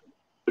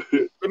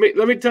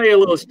let me tell you a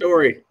little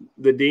story,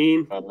 the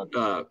Dean.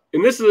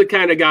 And this is the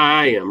kind of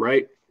guy I am,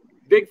 right?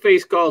 Big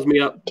Face calls me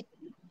up,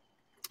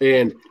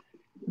 and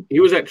he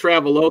was at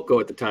Travel Loco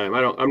at the time.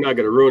 I'm not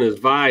going to ruin his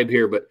vibe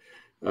here, but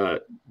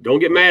don't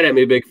get mad at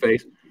me, Big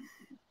Face.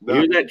 No.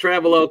 He was at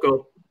Travel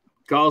Loco,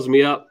 calls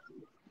me up.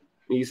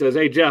 He says,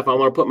 "Hey, Jeff, I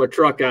want to put my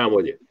truck on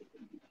with you."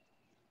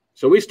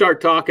 So we start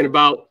talking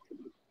about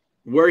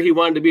where he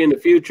wanted to be in the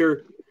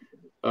future,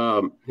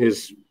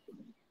 his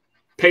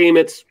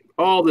payments,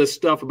 all this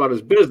stuff about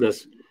his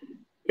business.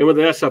 And with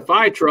an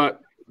SFI truck,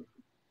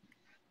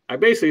 I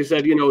basically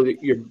said, you know,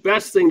 your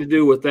best thing to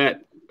do with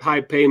that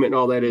high payment and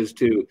all that is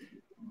to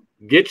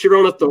get your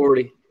own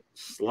authority,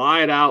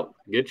 slide out,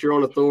 get your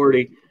own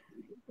authority,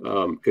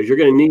 because you're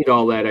going to need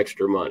all that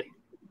extra money.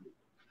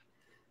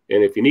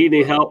 And if you need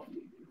any help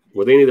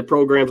with any of the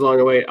programs along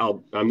the way,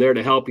 I'm there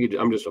to help you.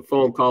 I'm just a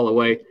phone call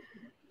away.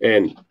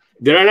 And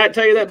did I not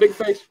tell you that, Big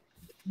Face?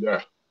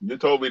 Yeah, you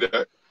told me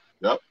that.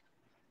 Yep,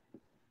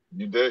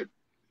 you did.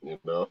 You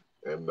know,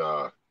 and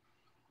I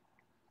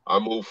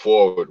moved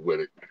forward with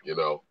it. You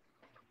know,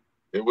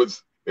 it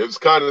was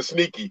kind of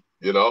sneaky.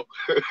 You know.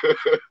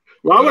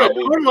 Well, I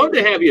would love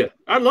to have you.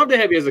 I'd love to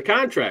have you as a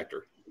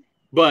contractor,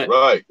 but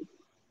right.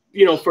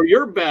 You know, for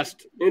your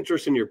best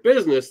interest in your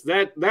business,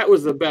 that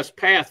was the best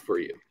path for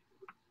you.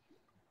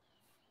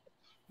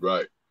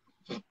 Right.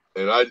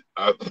 And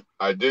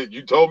I did.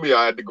 You told me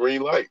I had the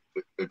green light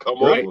to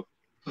come right. over.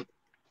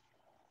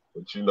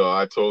 But, you know,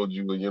 I told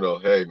you, you know,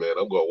 hey, man,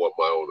 I'm going to want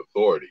my own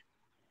authority.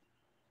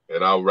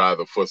 And I'd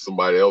rather for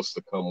somebody else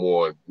to come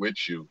on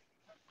with you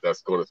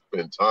that's going to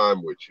spend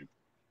time with you.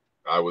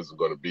 I wasn't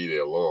going to be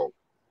there long,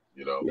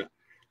 you know. Yeah.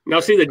 Now,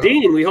 see, the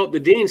Dean, we hope the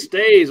Dean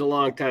stays a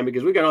long time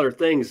because we got other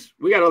things.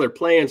 We got other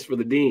plans for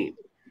the Dean.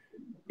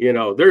 You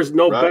know, there's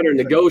no better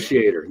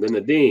negotiator than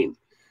the Dean.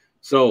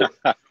 So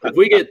if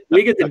we get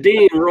the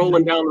Dean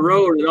rolling down the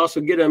road and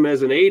also get him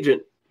as an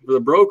agent for the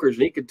brokers,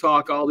 and he could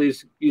talk all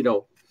these, you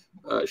know,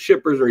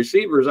 shippers and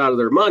receivers out of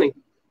their money.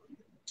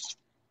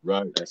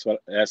 Right. That's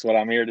what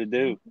I'm here to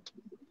do.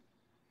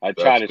 I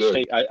try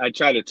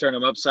to turn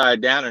them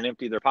upside down and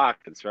empty their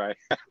pockets, right?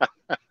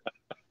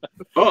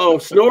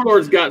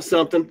 Snorlord's got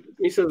something.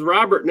 He says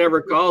Robert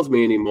never calls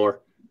me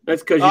anymore.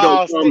 That's because you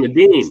don't call him the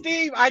Dean.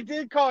 Steve, I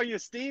did call you,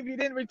 Steve. You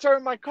didn't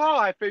return my call.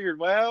 I figured,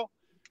 well,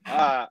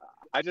 I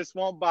just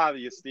won't bother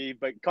you, Steve,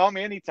 but call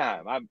me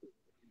anytime. I'm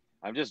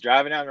just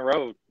driving down the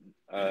road,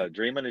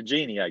 dreaming of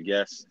Jeannie, I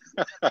guess.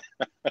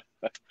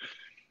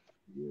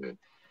 Yeah.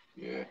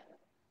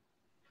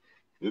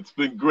 It's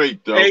been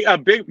great, though. Hey,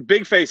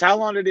 big Face, how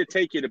long did it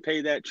take you to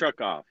pay that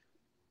truck off?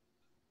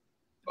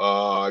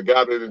 I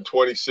got it in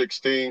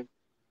 2016.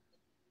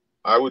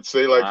 I would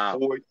say like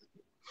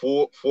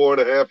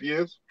 4.5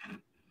 years.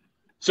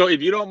 So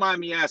if you don't mind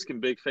me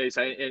asking, Big Face,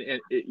 and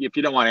if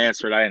you don't want to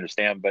answer it, I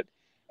understand. But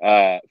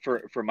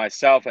for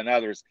myself and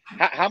others,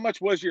 how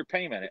much was your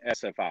payment at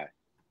SFI?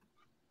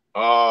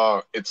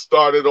 It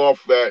started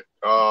off at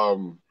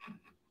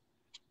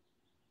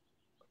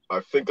I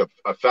think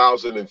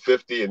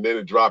 1,050, and then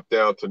it dropped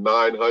down to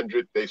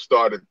 900. They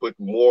started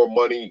putting more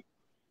money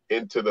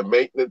into the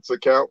maintenance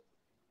account.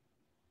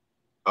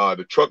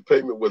 The truck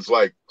payment was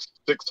like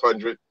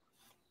 600,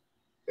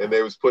 and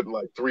they was putting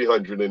like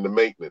 300 in the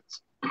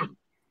maintenance.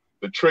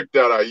 The trick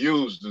that I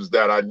used is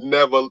that I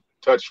never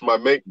touched my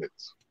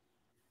maintenance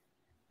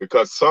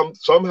because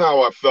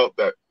somehow I felt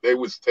that they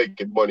was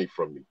taking money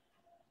from me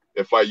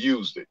if I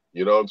used it.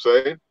 You know what I'm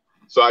saying?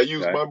 So I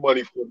used my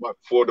money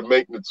for the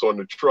maintenance on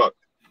the truck.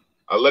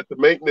 I let the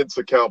maintenance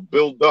account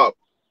build up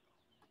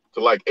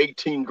to like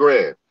 18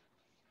 grand.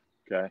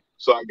 Okay.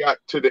 So I got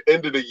to the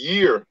end of the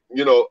year,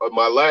 you know,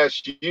 my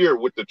last year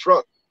with the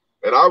truck,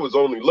 and I was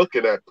only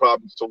looking at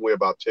probably somewhere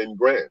about 10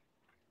 grand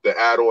to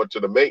add on to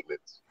the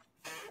maintenance.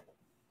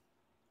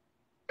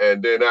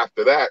 And then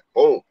after that,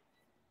 boom,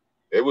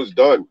 it was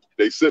done.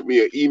 They sent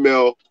me an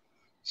email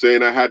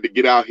saying I had to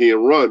get out here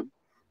and run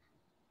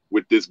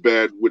with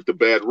the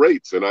bad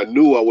rates. And I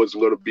knew I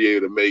wasn't going to be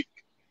able to make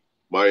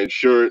my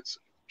insurance,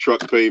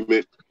 truck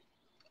payment,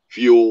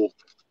 fuel,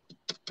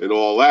 and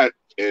all that.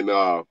 And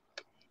I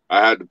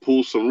had to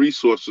pull some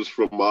resources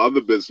from my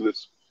other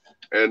business.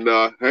 And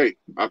hey,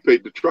 I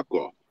paid the truck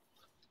off.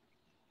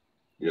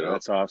 You know,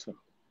 that's awesome.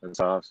 That's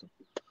awesome.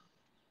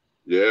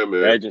 Yeah,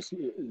 man.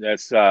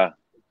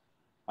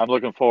 I'm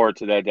looking forward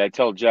to that. I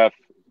tell Jeff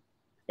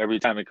every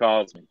time he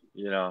calls me,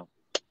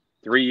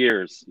 3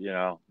 years,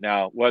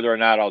 Now, whether or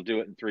not I'll do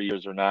it in 3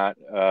 years or not,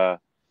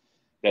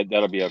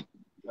 that'll be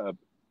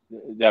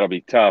that'll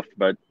be tough.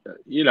 But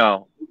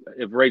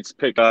if rates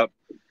pick up,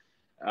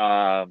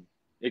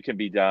 it can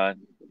be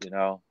done.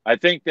 I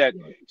think that,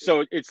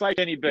 so it's like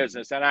any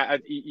business, and I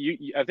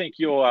think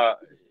you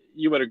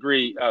would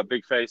agree,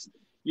 Big Face.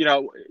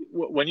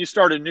 When you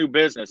start a new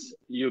business,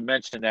 you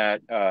mentioned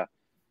that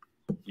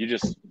you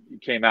just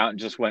came out and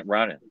just went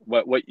running.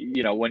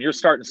 When you're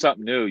starting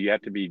something new, you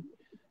have to be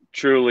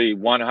truly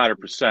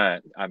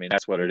 100%. I mean,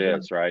 that's what it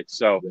is, right?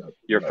 So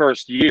your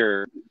first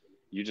year,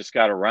 you just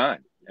got to run,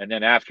 and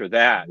then after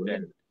that,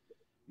 then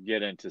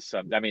get into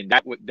some. I mean,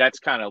 that's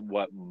kind of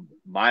what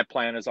my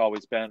plan has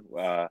always been.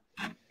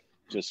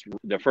 Just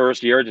the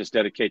first year, just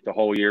dedicate the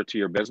whole year to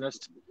your business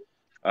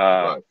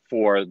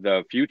for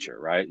the future,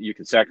 right? You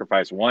can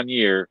sacrifice 1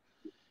 year,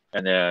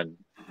 and then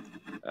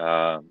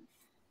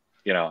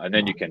and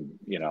then you can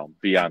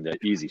be on the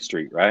easy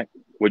street, right?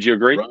 Would you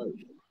agree?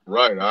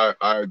 Right.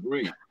 I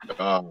agree.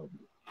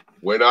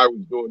 When I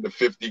was doing the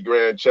 50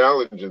 grand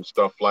challenge and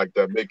stuff like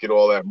that, making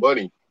all that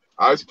money,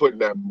 I was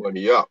putting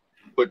it up,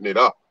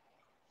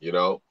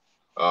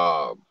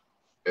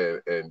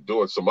 and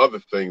doing some other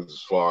things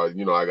as far as,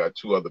 I got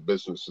 2 other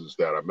businesses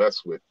that I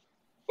mess with,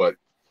 but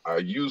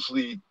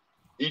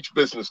each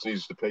business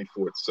needs to pay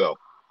for itself,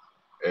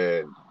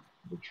 and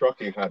the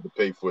trucking had to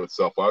pay for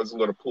itself. I wasn't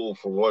going to pull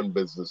from one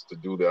business to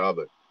do the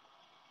other.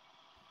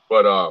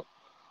 But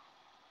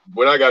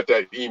when I got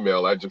that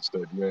email, I just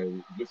said,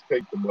 man, just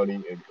take the money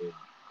and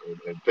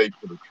pay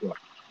for the truck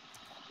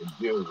and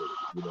deal with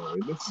it,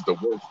 And this is the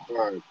worst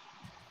time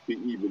to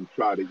even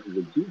try to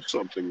even do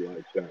something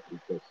like that,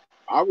 because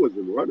I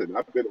wasn't running.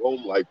 I've been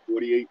home like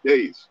 48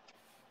 days,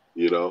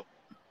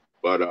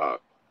 But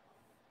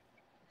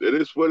it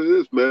is what it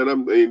is, man. I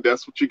mean,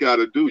 that's what you got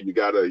to do. You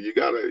gotta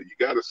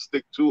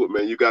stick to it,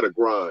 man. You got to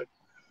grind.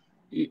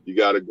 You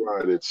got to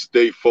grind and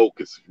stay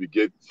focused. If you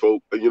get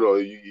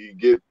you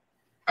get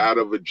out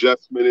of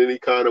adjustment any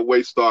kind of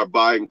way, start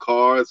buying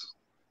cars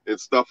and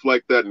stuff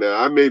like that. Now,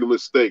 I made a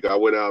mistake. I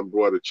went out and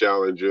brought a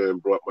Challenger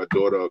and brought my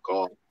daughter a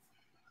car.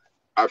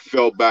 I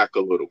fell back a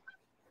little,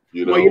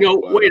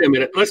 Well, wait a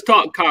minute. Let's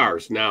talk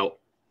cars now.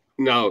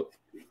 Now,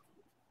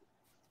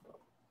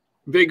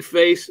 Big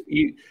Face,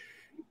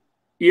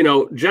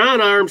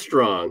 John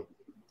Armstrong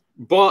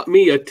bought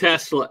me a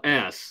Tesla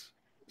S.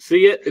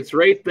 See it? It's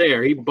right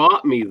there. He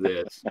bought me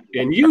this,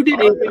 and you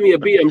didn't give me a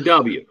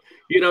BMW.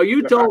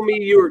 You told me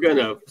you were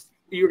gonna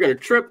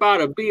trip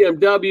out a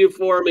BMW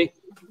for me,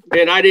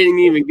 and I didn't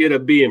even get a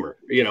Beamer.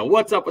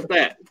 What's up with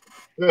that?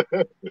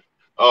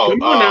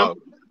 Come on now.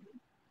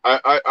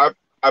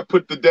 I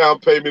put the down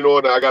payment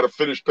on. I got to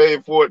finish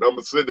paying for it, and I'm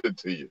gonna send it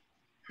to you.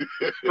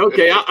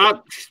 Okay,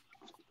 I'll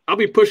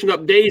be pushing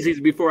up daisies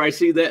before I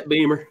see that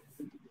Beamer.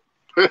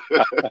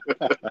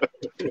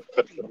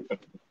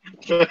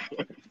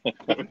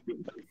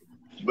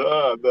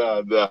 Nah. I'm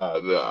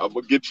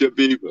gonna get you a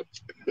Beamer.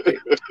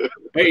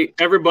 Hey,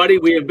 everybody,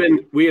 we have been.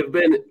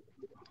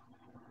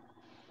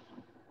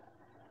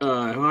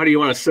 How do you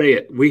want to say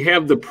it? We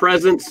have the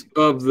presence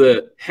of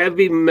the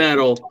heavy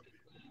metal,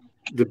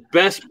 the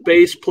best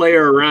bass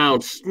player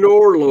around,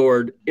 Snore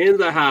Lord, in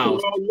the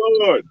house. Oh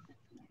Lord,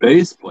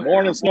 bass player.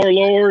 Morning, Snore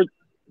Lord.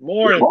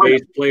 Morning,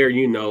 bass player.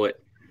 It.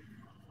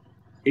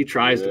 He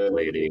tries to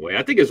play it anyway.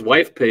 I think his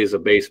wife plays a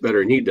bass better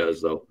than he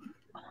does, though.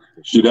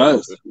 She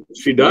does.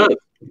 She does.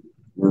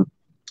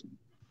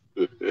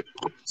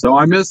 So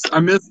I missed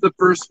the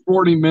first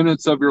 40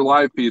 minutes of your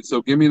live feed.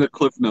 So give me the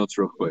cliff notes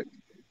real quick.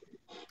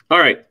 All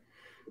right.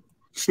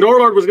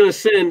 Snorlord was going to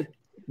send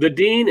the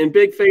Dean and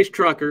Big Face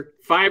Trucker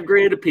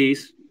 $5,000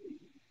 apiece.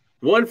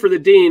 One for the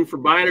Dean for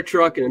buying a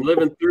truck and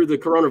living through the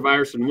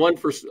coronavirus, and one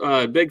for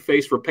Big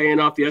Face for paying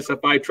off the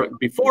SFI truck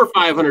before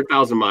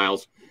 500,000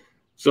 miles.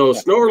 So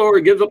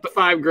Snorlord gives up the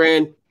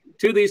 $5,000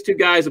 to these 2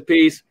 guys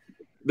apiece.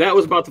 That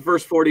was about the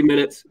first 40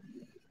 minutes.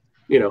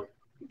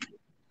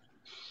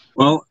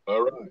 Well,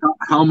 all right.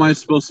 How am I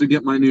supposed to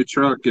get my new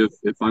truck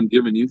if I'm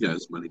giving you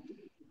guys money?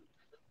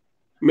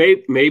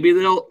 Maybe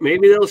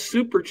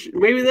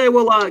they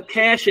will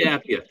cash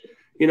app you.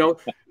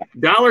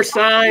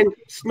 $sign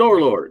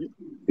Snorlord.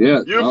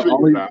 Yeah,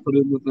 I'll even put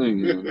in the thing.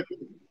 Yeah.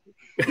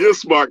 You're a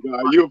smart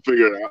guy. You'll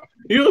figure it out.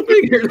 You'll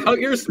figure it out.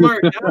 You're a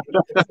smart guy.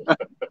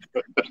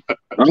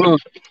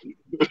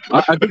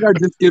 I think I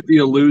just give the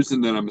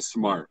illusion that I'm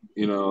smart.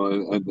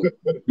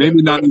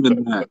 Maybe not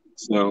even that.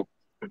 So.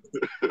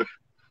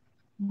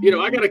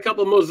 I got a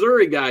couple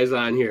Missouri guys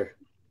on here.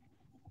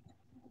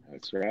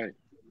 That's right.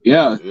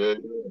 Yeah.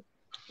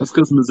 That's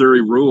because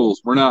Missouri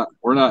rules. We're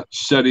not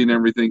shutting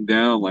everything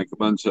down like a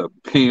bunch of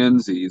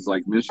pansies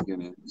like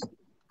Michigan is.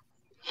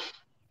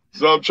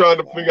 So I'm trying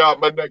to figure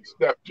out my next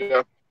step,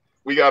 Jeff.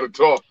 We got to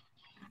talk.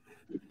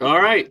 All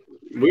right.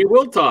 We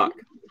will talk.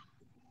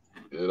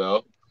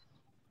 The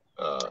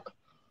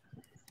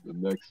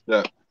next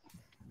step.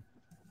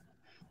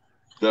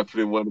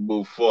 Definitely want to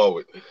move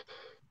forward.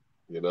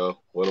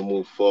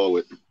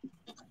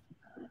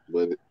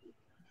 But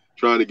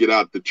trying to get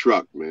out the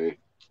truck, man.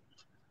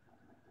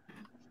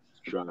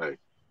 Trying.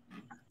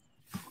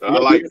 I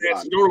like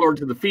that Snorlord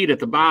to the feet at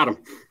the bottom.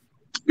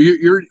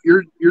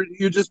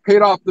 You just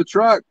paid off the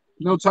truck.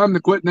 No time to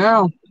quit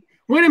now.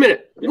 Wait a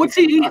minute. What's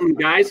he eating,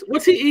 guys?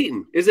 What's he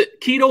eating? Is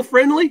it keto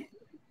friendly?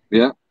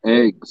 Yeah,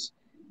 eggs.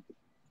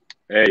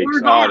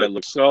 Eggs. Oh, that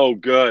looks so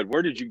good.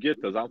 Where did you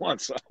get those? I want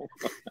some.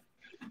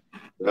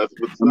 That's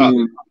what's up. I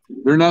mean,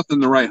 they're nothing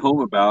to write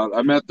home about.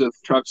 I'm at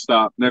this truck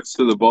stop next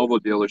to the Volvo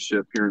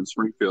dealership here in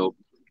Springfield.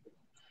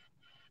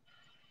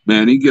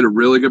 Man, you can get a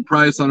really good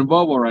price on a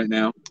Volvo right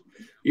now.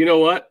 You know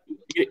what?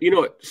 You know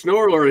what?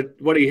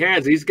 Snorlord, what he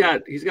has, he's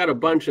got a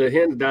bunch of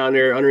hens down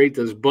there underneath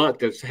his bunk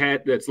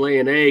that's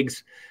laying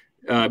eggs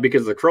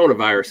because of the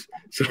coronavirus.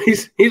 So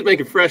he's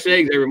making fresh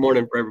eggs every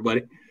morning for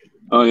everybody.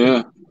 Oh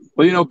yeah.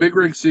 Well, you know, Big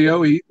Rig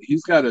CO,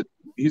 he's got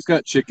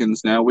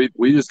chickens now. We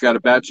just got a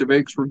batch of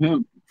eggs from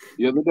him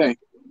the other day.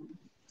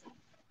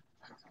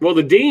 Well,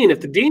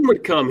 if the Dean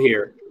would come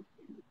here,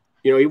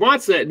 you know, he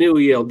wants that new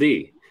ELD.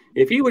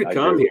 If he would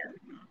come here,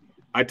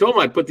 I told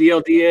him I'd put the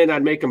ELD in.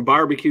 I'd make him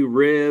barbecue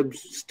ribs,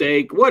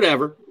 steak,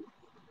 whatever,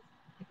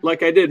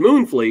 like I did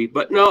Moonfleet.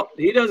 But no,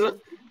 he doesn't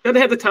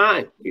have the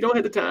time. He don't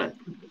have the time.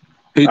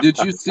 Hey, did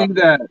you see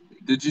that?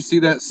 Did you see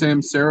that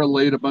Samsara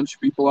laid a bunch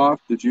of people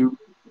off? Did you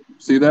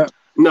see that?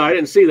 No, I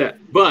didn't see that.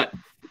 But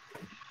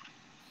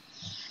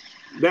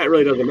that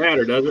really doesn't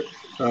matter, does it?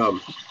 I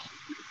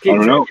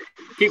don't know.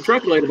 Keep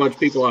Trucking laid a bunch of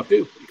people off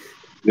too.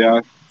 Yeah,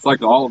 it's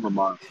like all of them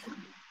are.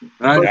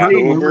 And I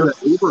remember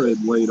that Uber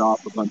had laid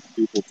off a bunch of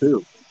people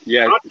too.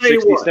 Yeah,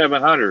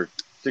 6,700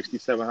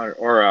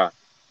 or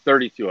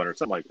 3,200,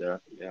 something like that.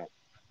 Yeah.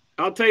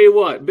 I'll tell you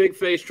what, big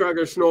face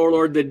trucker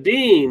Snorlord, the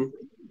Dean,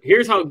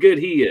 here's how good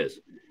he is.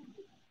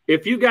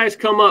 If you guys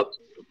come up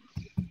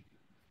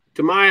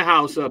to my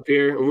house up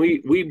here and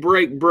we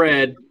break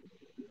bread,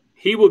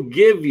 he will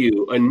give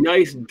you a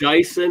nice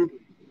Dyson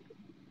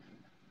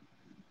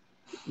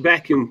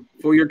vacuum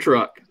for your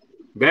truck.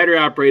 Battery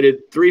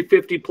operated,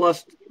 350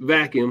 plus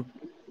vacuum.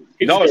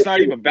 No, it's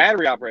not even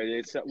battery operated.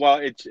 It's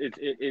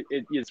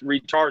it's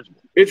rechargeable.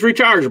 It's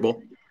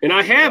rechargeable, and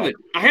I have it.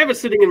 I have it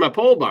sitting in my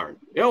pole barn.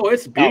 Oh,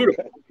 it's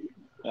beautiful.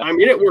 I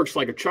mean, it works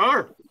like a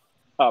charm.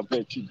 I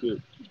bet you do.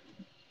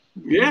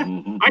 Yeah,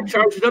 I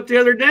charged it up the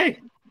other day.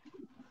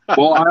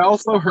 Well, I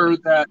also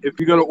heard that if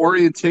you go to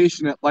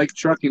orientation at Like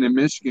Trucking in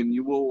Michigan,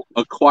 you will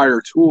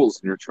acquire tools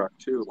in your truck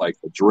too, like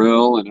a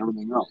drill and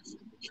everything else.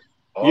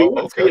 You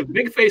would see a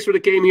big face would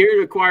have came here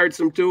and acquired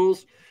some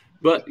tools,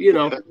 but you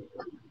know,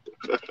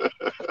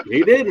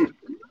 he didn't.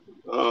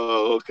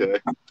 Oh, okay.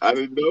 I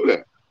didn't know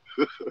that.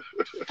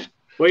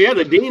 Well, yeah,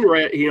 the Dean,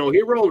 you know,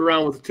 he rolled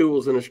around with the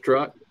tools in his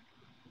truck.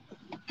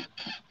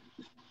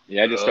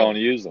 Yeah, I just don't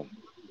use them.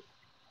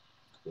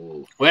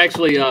 Well,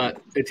 actually,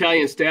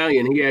 Italian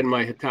Stallion, he had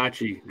my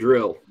Hitachi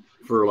drill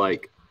for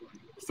like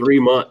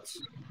 3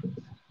 months.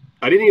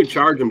 I didn't even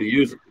charge him to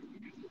use it.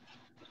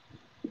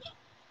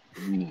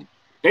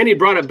 And he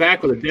brought it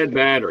back with a dead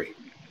battery.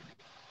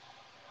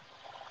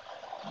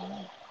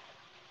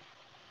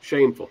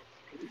 Shameful.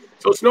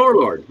 So,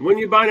 Snorlord, when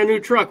you're buying a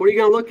new truck, what are you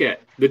going to look at?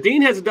 The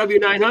Dean has a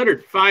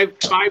W900,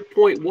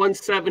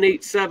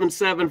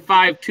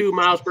 5.1787752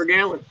 miles per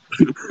gallon.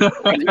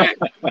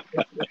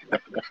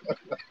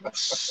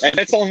 And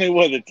that's only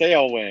with a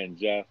tailwind,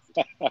 Jeff.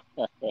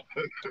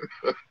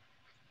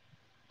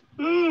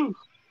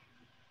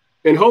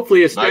 And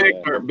hopefully his stacks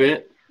aren't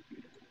bent.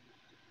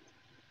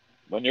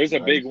 When there's a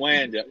big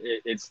wind,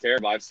 it's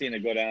terrible. I've seen it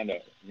go down to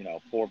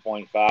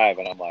 4.5,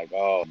 and I'm like,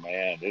 oh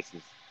man, this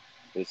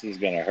is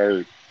gonna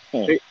hurt.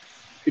 Hey,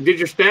 did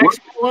your stacks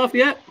fall off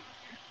yet?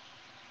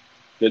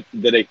 Did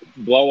they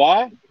blow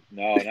off?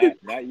 No,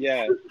 not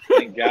yet.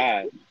 Thank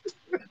God.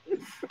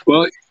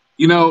 Well,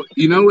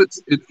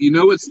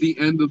 it's the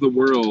end of the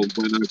world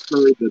when I've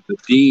heard that the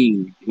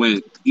Dean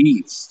went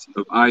east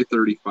of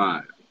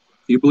I-35. Do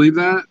you believe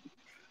that?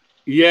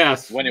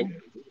 Yes. When it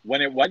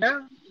what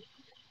now?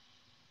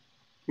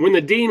 When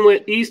the Dean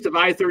went east of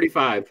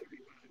I-35.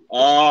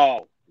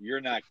 Oh, you're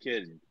not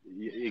kidding.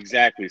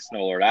 Exactly,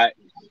 Snorlord.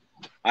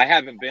 I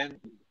haven't been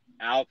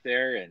out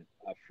there in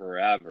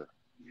forever,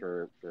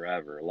 a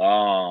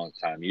long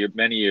time,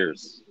 many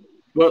years.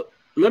 Well,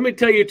 let me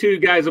tell you two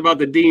guys about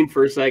the Dean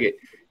for a second.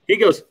 He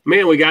goes,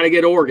 man, we got to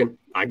get Oregon.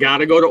 I got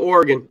to go to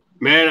Oregon.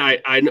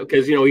 Man, I know,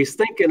 because, he's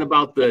thinking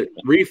about the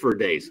reefer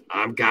days.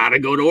 I've got to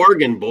go to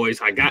Oregon, boys.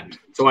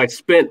 So I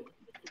spent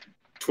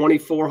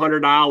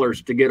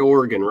 $2,400 to get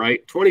Oregon,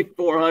 right?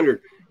 $2,400,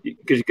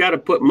 because you got to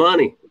put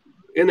money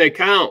in the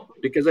account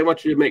because they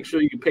want you to make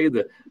sure you pay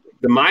the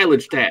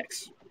mileage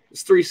tax.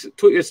 It's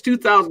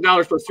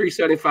 $2,000 plus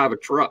 $375 a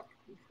truck,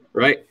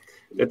 right?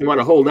 That they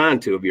want to hold on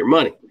to of your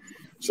money.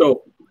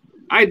 So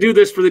I do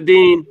this for the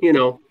Dean.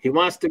 He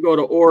wants to go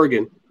to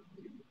Oregon,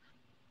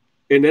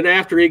 and then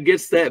after he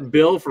gets that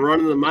bill for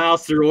running the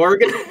miles through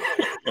Oregon.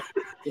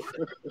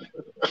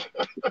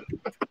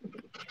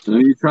 So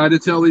you try to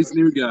tell these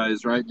new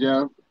guys, right,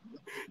 Joe?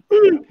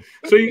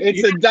 So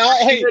it's a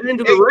hey,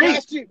 into the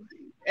race.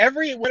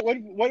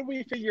 What do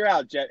we figure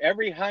out, Jet?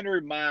 Every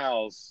 100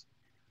 miles,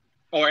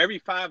 or every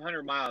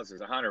 500 miles is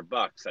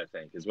 $100, I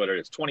think, is what it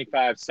is.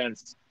 25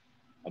 cents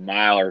a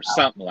mile or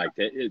something like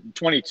that.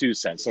 22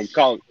 cents. So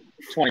call it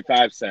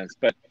 25 cents.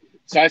 But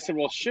so I said,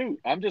 well, shoot,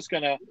 I'm just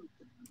going to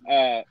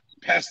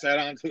pass that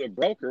on to the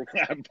broker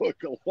when I book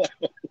a load.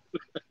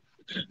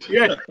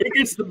 Yeah, he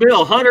gets the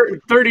bill,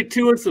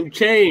 132 and some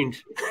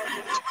change.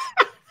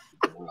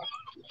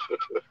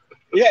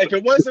 Yeah, if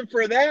it wasn't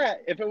for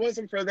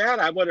that,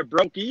 I would have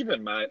broke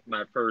even my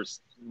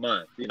first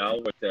month, you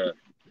know, with the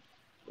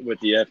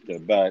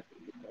IFTA. But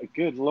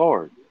good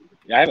Lord,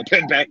 I haven't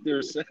been back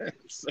there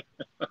since.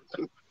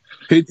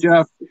 Hey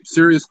Jeff,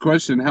 serious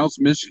question: how's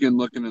Michigan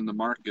looking in the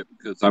market?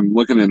 Because I'm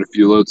looking at a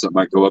few loads that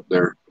might go up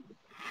there.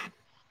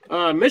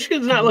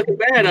 Michigan's not looking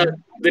bad.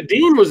 The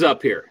Dean was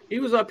up here. He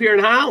was up here in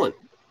Holland.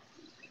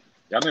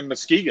 I'm in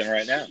Muskegon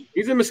right now.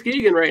 He's in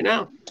Muskegon right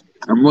now.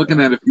 I'm looking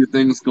at a few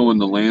things going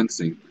to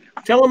Lansing.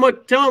 Tell him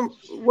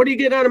what do you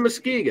get out of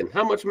Muskegon?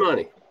 How much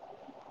money?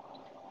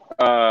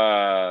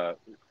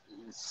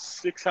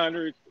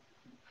 600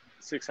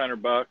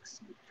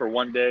 bucks for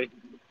one day.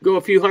 Go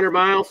a few hundred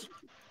miles.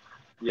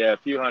 Yeah, a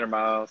few hundred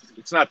miles.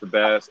 It's not the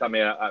best. I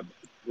mean,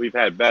 we've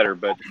had better,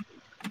 but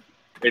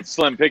it's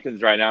slim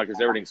pickings right now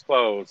because everything's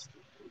closed.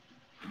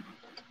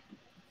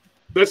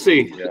 Let's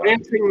see. Yeah.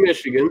 Lansing,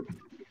 Michigan.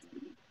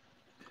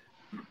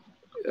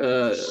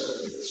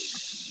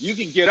 You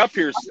can get up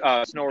here,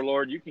 Snore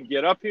Lord. You can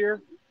get up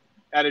here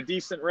at a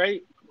decent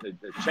rate. The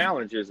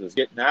challenge is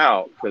getting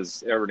out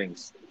because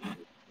everything's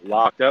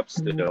locked up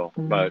still.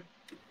 But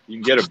you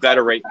can get a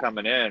better rate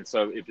coming in.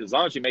 So as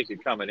long as you make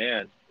it coming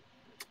in,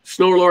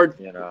 Snore Lord.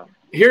 you know.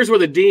 Here's where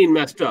the Dean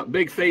messed up.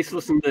 Big face.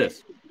 Listen to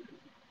this.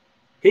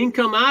 He can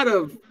come out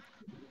of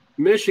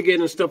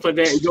Michigan and stuff like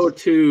that and go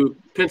to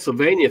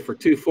Pennsylvania for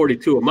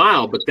 $2.42 a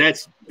mile, but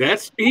that's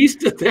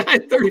east of the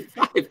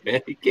I-35,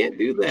 man. You can't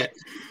do that.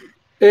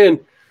 And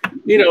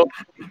you know,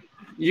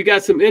 you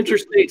got some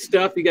interstate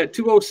stuff. You got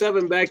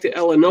 207 back to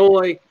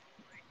Illinois,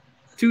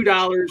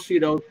 $2, you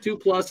know,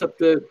 $2+ up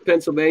to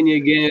Pennsylvania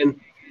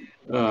again.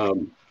 A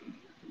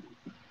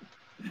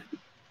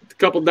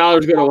couple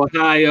dollars go to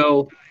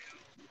Ohio.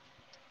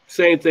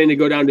 Same thing to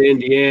go down to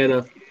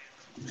Indiana.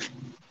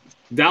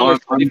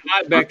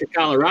 $1.25 back to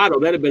Colorado.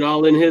 That'd have been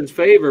all in his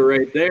favor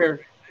right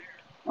there.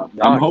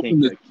 I'm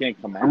hoping to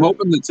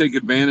take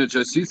advantage.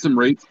 I see some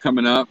rates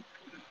coming up.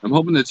 I'm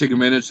hoping to take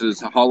advantage of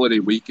this holiday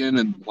weekend,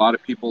 and a lot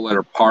of people that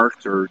are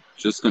parked are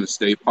just going to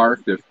stay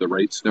parked if the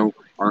rates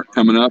aren't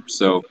coming up.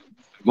 So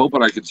I'm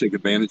hoping I could take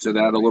advantage of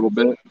that a little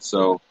bit.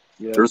 So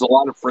there's a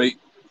lot of freight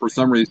for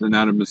some reason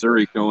out of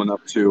Missouri going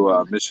up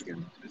to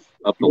Michigan,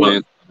 up the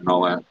land and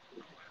all that.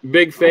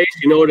 Big face,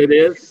 you know what it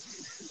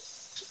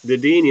is? The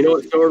Dean, you know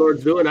what Snore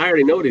Lord's doing? I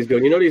already know what he's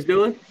doing. You know what he's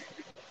doing?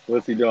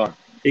 What's he doing?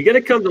 He's going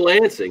to come to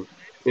Lansing.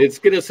 And it's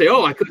going to say,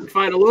 oh, I couldn't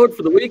find a load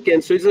for the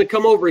weekend, so he's going to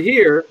come over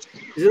here.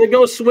 He's going to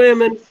go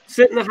swimming,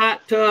 sit in the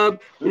hot tub,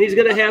 and he's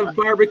going to have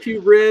barbecue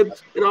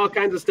ribs and all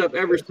kinds of stuff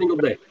every single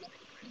day.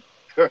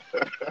 Well,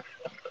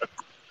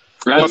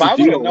 if I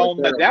would have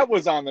known that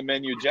was on the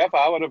menu, Jeff,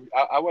 I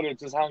would have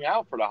just hung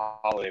out for the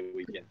holiday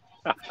weekend.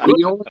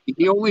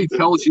 He only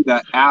tells you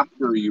that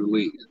after you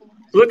leave.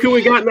 Look who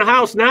we got in the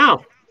house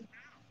now.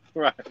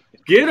 Right.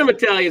 Get him,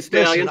 Italian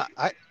Stallion.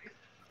 Listen,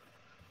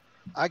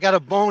 I got a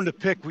bone to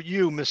pick with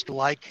you, Mr.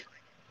 Like.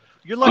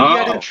 You're lucky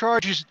I didn't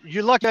charge you.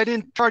 You're lucky I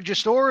didn't charge a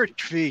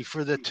storage fee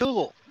for the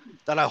tool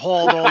that I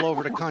hauled all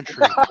over the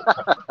country.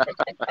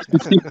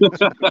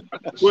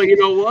 Well, you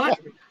know what?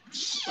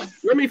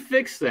 Let me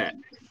fix that.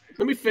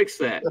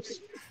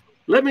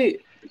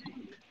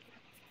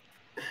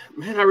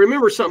 Man, I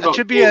remember something about. That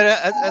should be a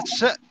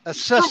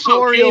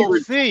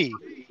accessorial fee.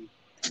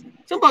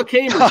 Something about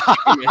Cambridge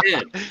in my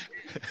head.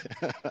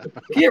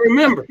 Can't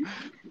remember.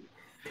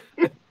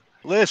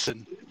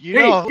 Listen, you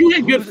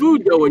had good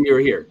food though when you were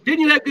here.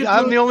 Didn't you have good food?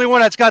 I'm the only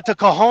one that's got the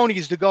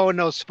cojones to go in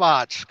those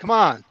spots. Come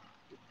on.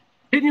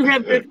 Didn't you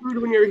have good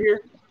food when you were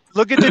here?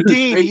 Look at the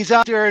Dean. He's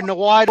out there in the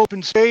wide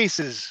open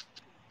spaces.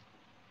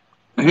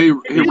 Hey,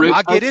 Rich,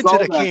 I'll get into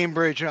the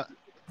Cambridge.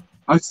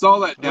 I saw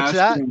that dash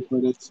cam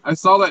footage. I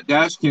saw that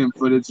dash cam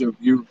footage of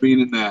you being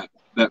in that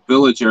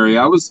village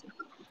area.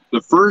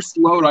 The first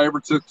load I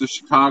ever took to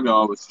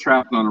Chicago, I was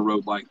trapped on a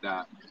road like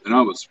that, and I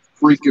was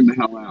freaking the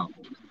hell out.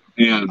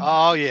 And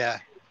oh yeah.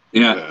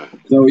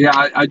 So yeah,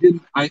 I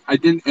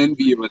didn't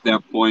envy you at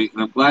that point,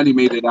 and I'm glad he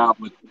made it out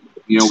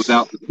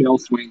without the tail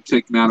swing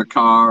taking out a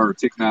car or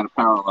taking out a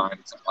power line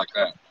and something like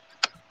that.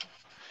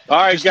 All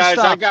right, just guys,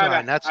 I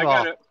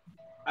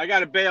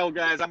gotta bail,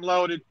 guys. I'm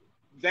loaded.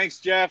 Thanks,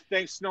 Jeff.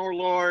 Thanks, Snore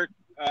Lord.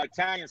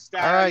 Italian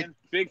Stallion. Right.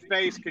 Big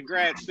face.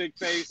 Congrats, Big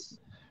face.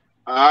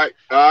 All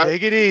right.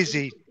 Take it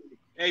easy.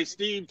 Hey,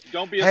 Steve,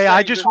 don't be. Hey,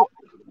 I just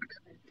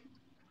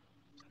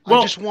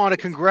want to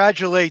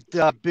congratulate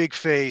Big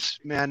Face,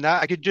 man.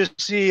 I could just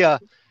see a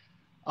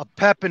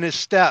pep in his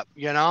step,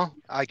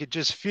 I could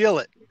just feel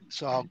it.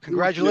 So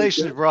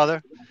congratulations,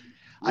 brother.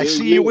 I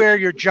see you wear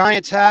your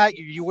Giants hat.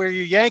 You wear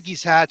your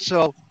Yankees hat.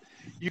 So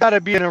you got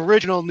to be an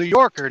original New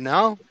Yorker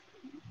now.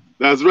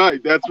 That's right.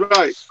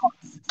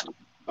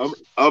 I'm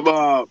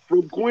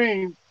from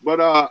Queens, but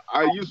I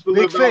used to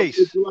Big live Face.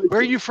 out. Where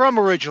are you from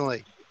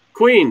originally?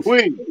 Queens.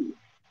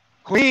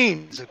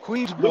 Queens, a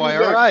Queens boy.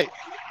 All right.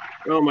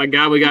 Oh my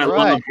God, we got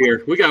love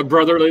here. We got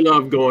brotherly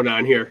love going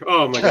on here.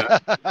 Oh my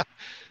God.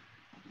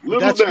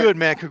 That's good,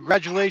 man.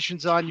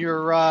 Congratulations on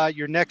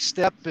your next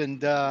step.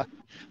 And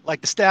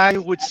like the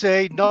stallion would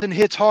say, nothing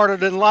hits harder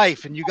than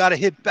life, and you got to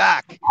hit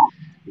back.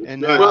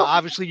 And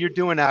obviously you're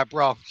doing that,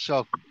 bro.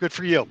 So good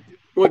for you.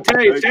 Well,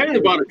 tell you,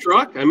 Stallion bought a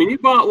truck. I mean, you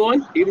bought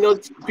one, even though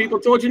people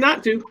told you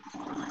not to.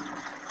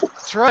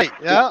 That's right.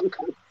 Yeah.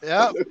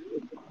 Yeah.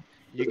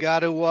 You got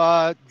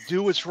to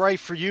do what's right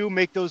for you.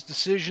 Make those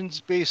decisions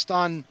based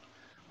on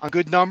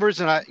good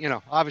numbers.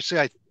 And obviously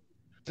I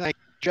thank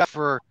Jeff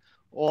for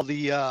all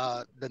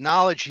the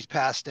knowledge he's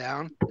passed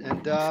down.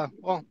 And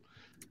well,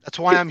 that's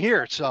why I'm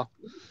here. So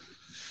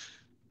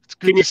it's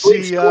good to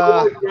see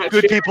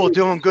good people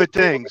doing good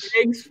things.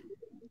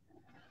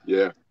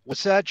 Yeah.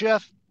 What's that,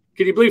 Jeff?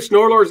 Can you believe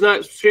Snorlord's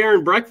not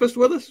sharing breakfast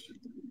with us?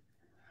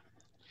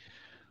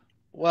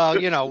 Well,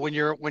 when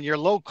you're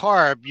low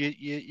carb,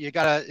 you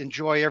gotta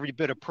enjoy every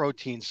bit of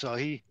protein. So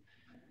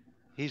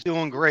he's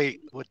doing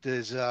great with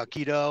his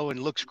keto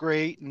and looks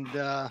great. And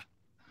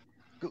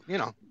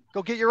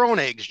go get your own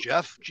eggs,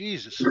 Jeff.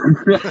 Jesus.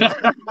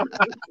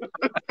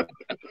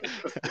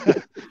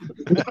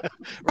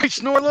 Right,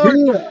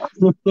 Snorlord?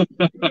 Look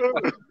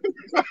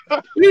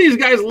at these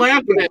guys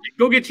laughing at me.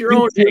 Go get your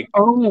own eggs.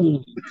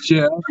 Oh,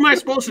 Jeff. What am I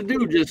supposed to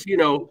do? Just,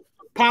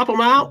 pop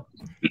them out?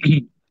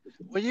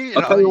 Well, you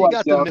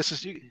got the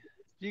missus.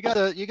 You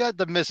got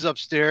the missus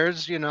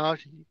upstairs. You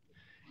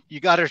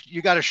got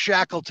her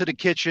shackled to the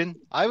kitchen.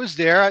 I was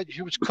there.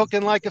 She was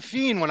cooking like a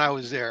fiend when I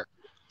was there.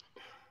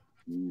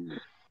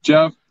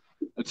 Jeff,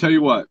 I tell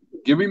you what.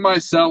 Give me my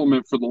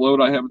settlement for the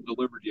load I haven't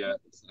delivered yet.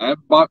 I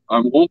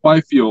won't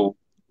buy fuel,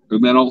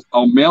 and then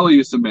I'll mail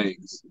you some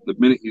eggs the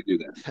minute you do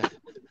that.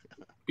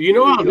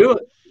 I'll do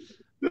it.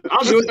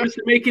 I'll do it just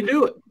to make you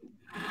do it.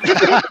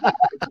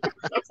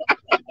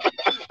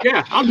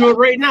 Yeah, I'll do it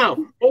right now.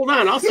 Hold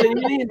on, I'll send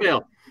you an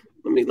email.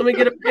 Let me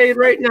get it paid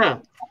right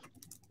now.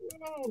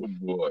 Oh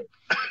boy.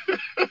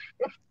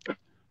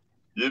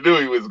 You knew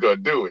he was gonna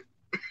do it.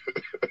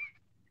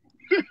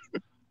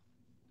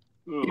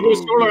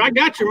 Snorlax, I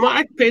got your money.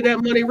 I can pay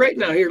that money right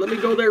now. Here, let me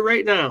go there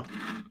right now.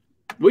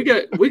 We're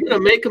gonna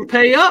make him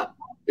pay up,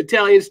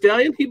 Italian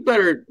Stallion. He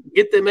better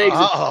get them eggs.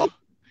 I'll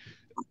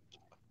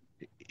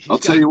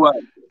tell you what.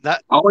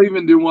 I'll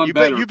even do one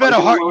better. You better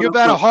hard boil them.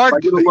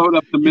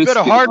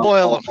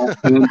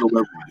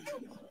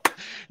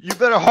 You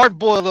better hard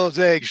boil those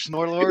eggs,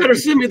 Snorlord. You better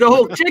send me the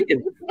whole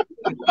chicken.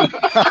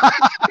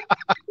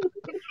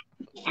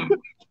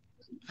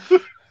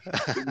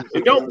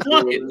 And don't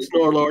pluck it,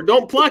 Snorlord.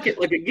 Don't pluck it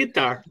like a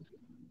guitar.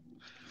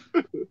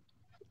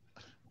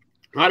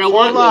 I don't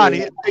want.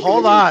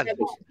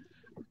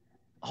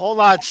 Hold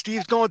on.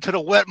 Steve's going to the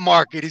wet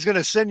market. He's going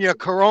to send you a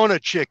Corona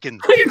chicken.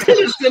 He's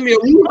going to send me a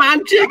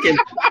Wuhan chicken.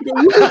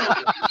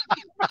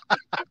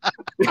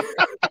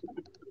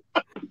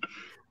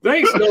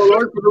 Thanks,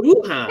 Snorlord, for the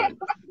Wuhan.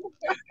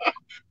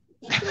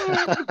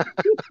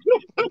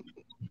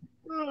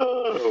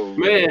 Oh,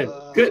 man,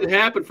 couldn't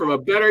happen from a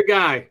better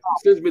guy.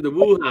 Sends me the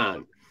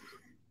Wuhan.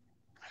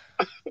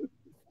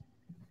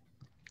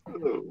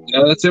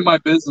 Yeah, that's in my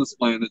business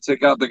plan to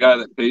take out the guy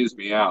that pays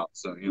me out.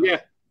 So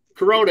yeah,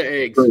 Corona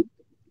eggs.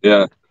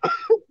 Yeah.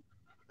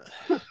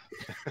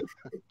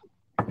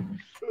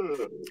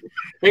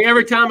 Hey,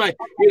 every time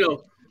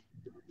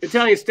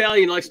Italian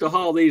Stallion likes to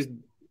haul these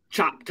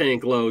chop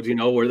tank loads,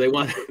 where they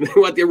want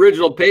the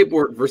original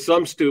paperwork for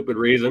some stupid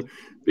reason,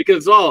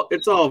 because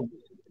it's all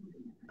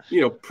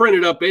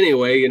printed up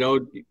anyway,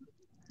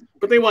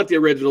 but they want the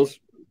originals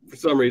for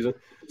some reason.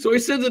 So he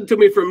sends it to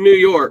me from New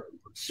York,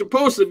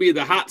 supposed to be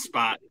the hot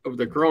spot of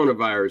the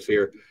coronavirus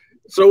here.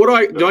 So what do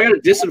I got to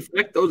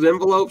disinfect those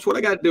envelopes? What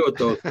I got to do with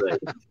those things?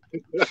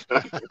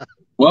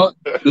 Well,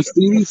 the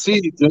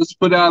CDC just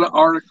put out an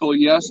article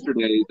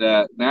yesterday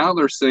that now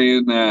they're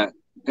saying that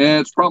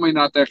it's probably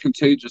not that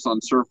contagious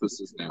on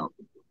surfaces now.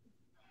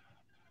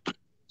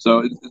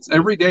 So it's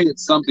every day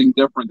it's something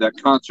different that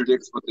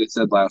contradicts what they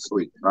said last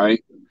week,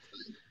 right?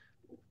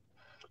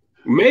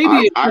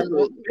 Maybe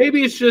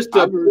it's just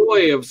a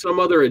ploy of some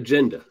other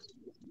agenda.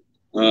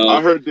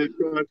 I heard that.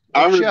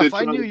 Jeff,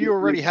 I knew you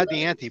already had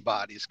the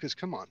antibodies. Because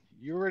come on,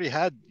 you already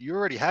had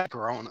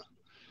Corona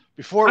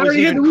before it was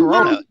even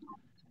Corona.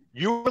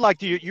 You were like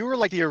the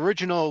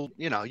original.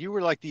 You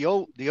were like the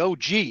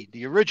OG,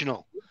 the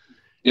original.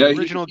 Yeah,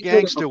 original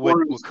gangster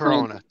with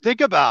Corona.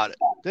 Think about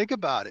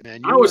it,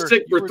 man. I was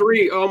sick for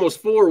almost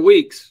 4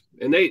 weeks,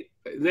 and they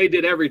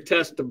did every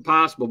test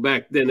possible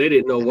back then. They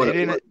didn't know what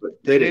it was.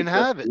 They didn't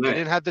have it. They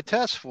didn't have the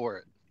test for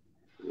it.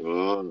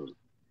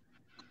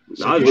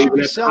 So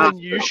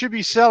you should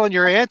be selling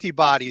your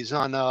antibodies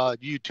on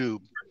YouTube.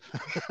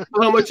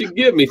 How much you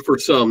give me for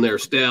some there,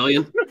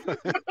 Stallion?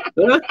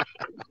 Huh?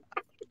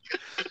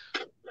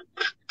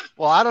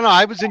 Well, I don't know.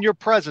 I was in your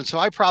presence, so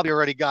I probably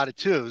already got it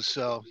too.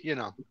 So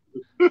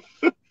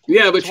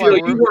Yeah, but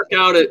you work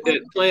out at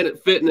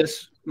Planet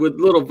Fitness with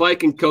little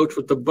Viking coach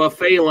with the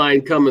buffet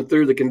line coming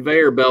through the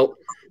conveyor belt.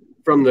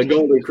 from the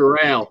Golden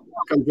Corral.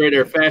 Comes right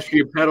there. Faster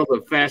you pedal,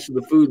 the faster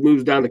the food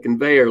moves down the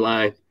conveyor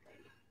line.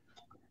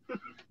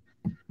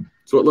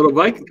 That's what little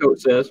Viking coat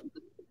says.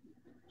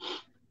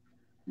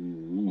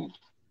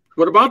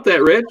 What about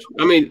that, Rich?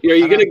 I mean, are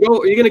you gonna go?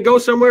 Are you gonna go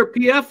somewhere?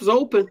 PF is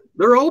open.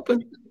 They're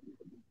open.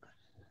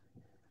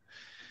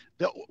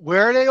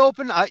 Where are they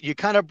open? You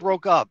kind of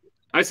broke up.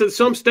 I said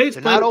some states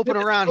they're not open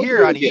around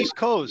here on the East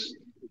Coast.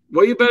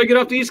 Well, you better get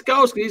off the East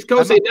Coast. The East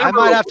Coast ain't never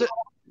open.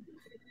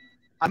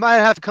 I might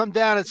have to come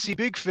down and see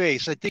Big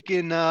Face. I think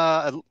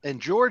in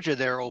Georgia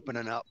they're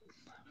opening up.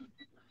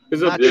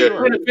 Is it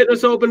Planet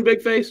Fitness open,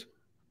 Big Face?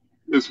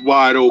 It's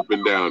wide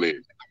open down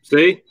here.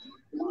 See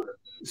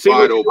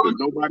wide open.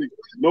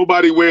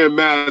 Nobody wearing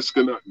masks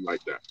or nothing like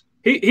that.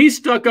 He's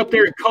stuck up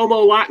there in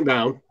Como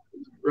lockdown,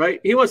 right?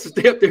 He wants to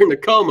stay up there in the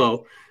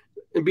Como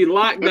and be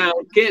locked down,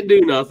 can't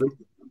do nothing.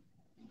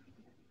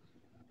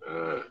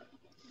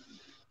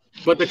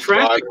 But the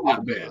traffic's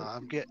not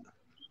bad.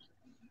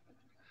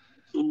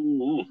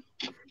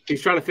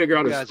 He's trying to figure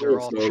out his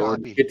skills.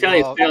 The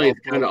Italian stallion's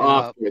kind of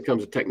off when it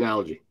comes to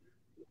technology.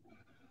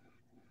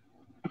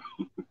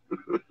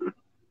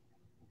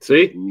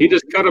 See, he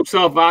just cut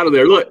himself out of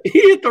there. Look, he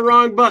hit the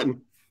wrong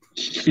button.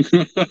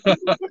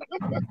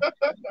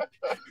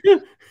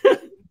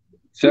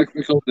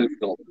 Technical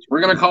difficulties.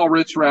 We're going to call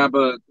Rich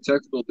Rabba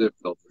technical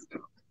difficulties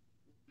now.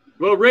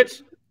 Well,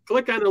 Rich,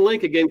 click on the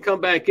link again.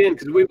 Come back in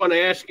because we want to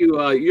ask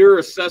you your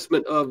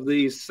assessment of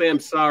the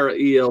Samsara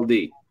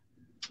ELD.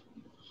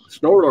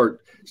 Snorlord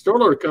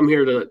come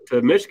here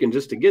to Michigan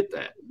just to get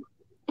that.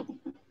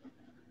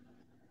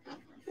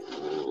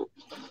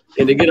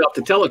 And to get up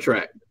to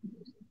Teletrack.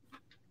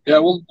 Yeah,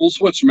 we'll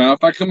switch them out.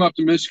 If I come up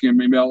to Michigan,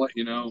 maybe I'll let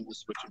you know. We'll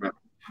switch them out.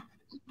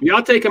 Yeah,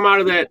 I'll take him out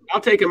of that. I'll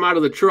take him out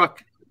of the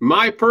truck,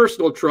 my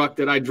personal truck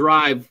that I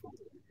drive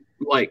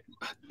like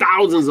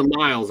thousands of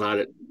miles on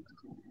it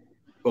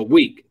a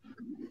week.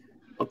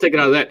 I'll take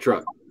it out of that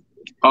truck.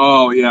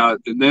 Oh, yeah.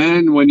 And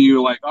then when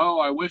you like, oh,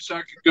 I wish I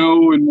could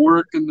go and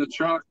work in the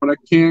truck, but I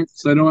can't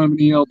because I don't have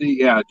an ELD.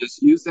 Yeah,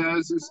 just use that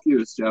as an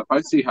excuse, Jeff.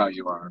 I see how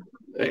you are.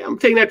 Hey, I'm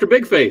taking after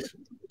Big Face.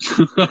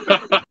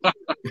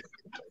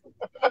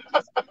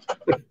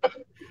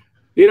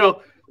 You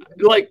know,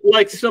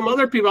 like some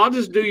other people, I'll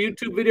just do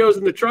YouTube videos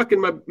in the truck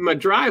in my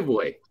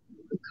driveway.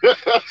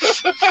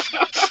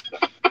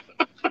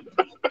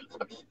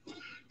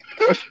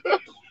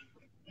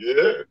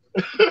 Yeah.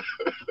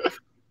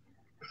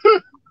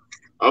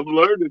 I'm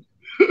learning.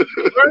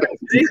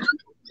 See?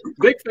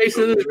 Big Face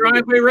is in his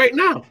driveway right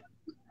now.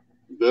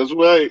 That's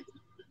right.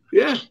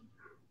 Yeah.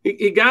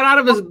 He got out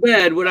of his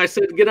bed when I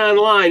said get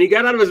online. He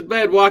got out of his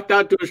bed, walked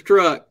out to his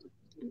truck.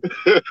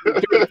 Turned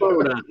the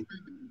phone on.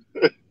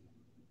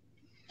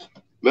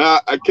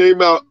 Now I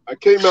came out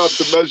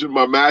to measure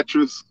my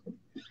mattress,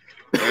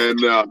 and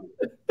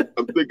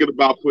I'm thinking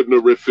about putting a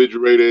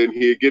refrigerator in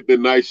here, getting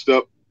it niced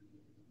up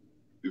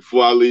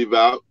before I leave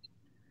out.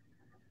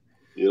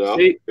 You know,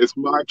 it's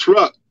my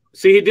truck.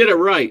 See, he did it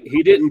right.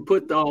 He didn't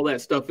put all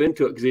that stuff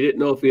into it because he didn't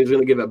know if he was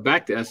going to give it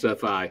back to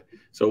SFI.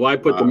 So why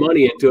put the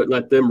money into it and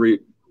let them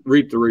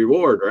reap the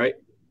reward, right?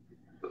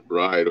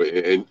 Right,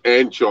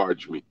 and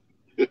charge me.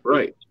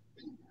 Right.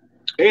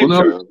 And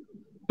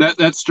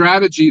that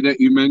strategy that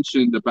you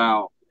mentioned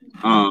about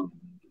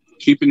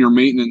keeping your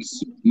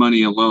maintenance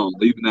money alone,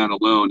 leaving that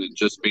alone, and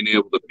just being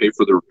able to pay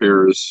for the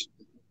repairs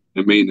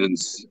and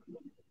maintenance,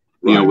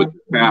 you know, with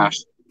cash.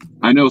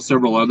 I know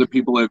several other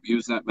people have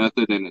used that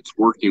method, and it's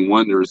working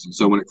wonders. And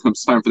so when it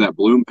comes time for that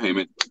balloon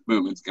payment,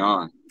 boom, it's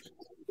gone.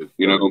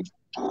 You know,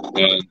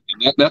 and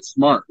that's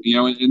smart. You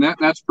know, and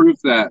that's proof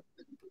that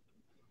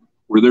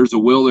where there's a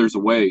will, there's a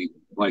way.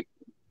 Like,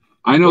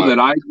 I know that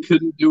I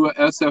couldn't do a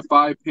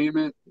SFI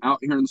payment out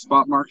here in the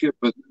spot market,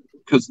 but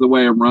because of the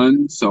way I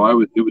run, so I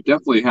would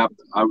definitely have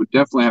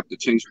to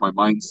change my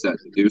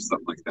mindset to do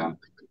something like that.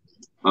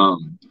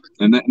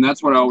 And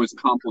that's what I always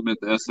compliment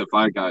the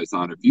SFI guys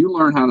on. If you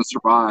learn how to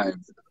survive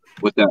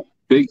with that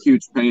big,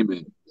 huge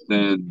payment,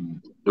 then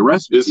the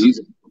rest is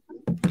easy.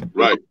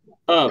 Right.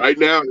 Right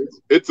now,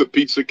 it's a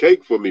piece of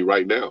cake for me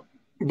right now.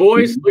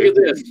 Boys, look at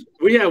this.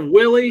 We have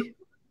Willie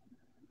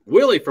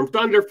from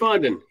Thunder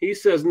Funding. He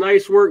says,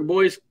 nice work,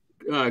 boys.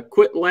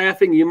 Quit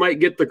laughing. You might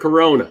get the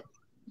corona.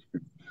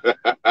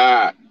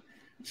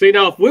 See,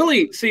 now, if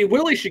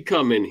Willie should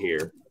come in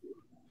here.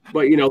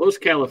 But, you know, those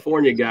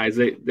California guys,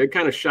 they're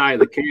kind of shy of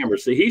the camera.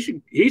 So he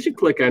should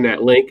click on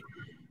that link,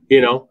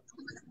 you know.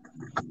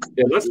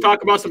 And let's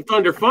talk about some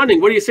Thunder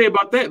Funding. What do you say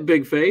about that,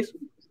 Big Face?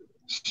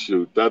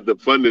 Shoot, Thunder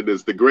Funding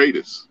is the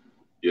greatest,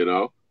 you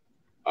know.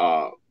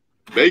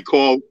 They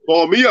call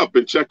me up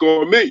and check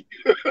on me.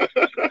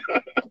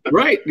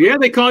 Right. Yeah,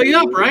 they call you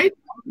up, right?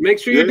 Make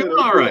sure you're doing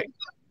all right.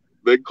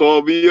 They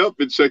call me up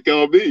and check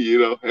on me, you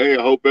know. Hey,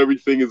 I hope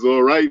everything is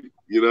all right,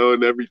 you know,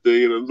 and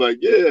everything. And I'm like,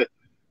 yeah,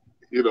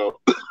 you know.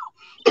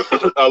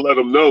 I let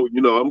them know, you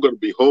know, I'm going to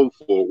be home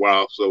for a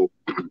while. So,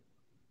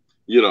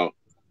 you know,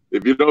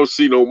 if you don't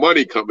see no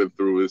money coming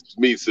through, it's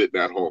me sitting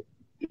at home,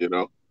 you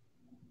know.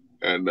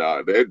 And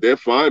they're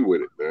fine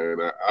with it, man.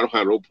 I don't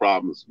have no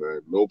problems, man.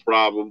 No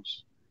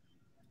problems.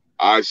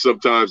 I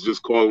sometimes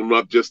just call him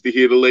up just to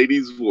hear the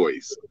lady's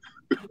voice.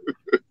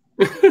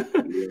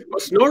 Well,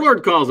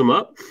 Snorlord calls him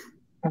up.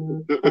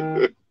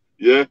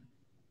 Yeah.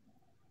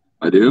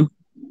 I do?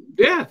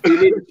 Yeah.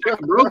 You need to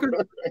check a broker.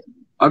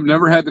 I've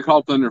never had to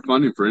call Thunder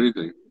Funding for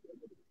anything.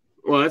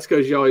 Well, that's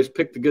because you always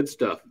pick the good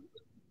stuff.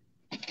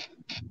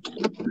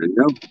 There you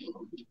go.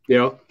 You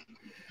know,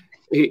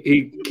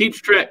 he keeps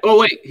track.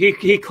 Oh, wait,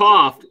 he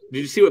coughed. Did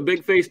you see what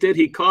Big Face did?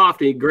 He coughed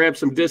and he grabbed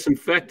some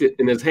disinfectant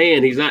in his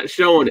hand. He's not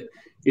showing it.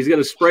 He's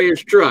going to spray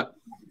his truck.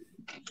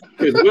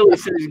 Because Willie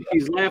says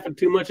he's laughing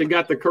too much and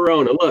got the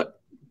corona. Look,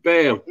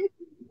 bam.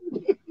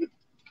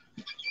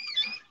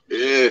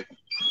 Yeah.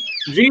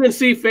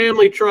 GNC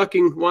Family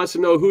Trucking wants to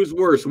know who's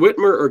worse,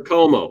 Whitmer or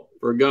Como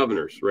for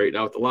governors right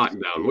now with the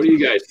lockdown. What do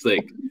you guys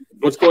think?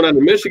 What's going on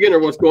in Michigan or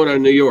what's going on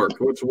in New York?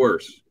 What's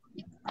worse?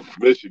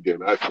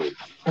 Michigan, I think.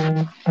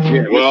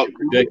 Yeah, well,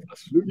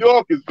 ridiculous. New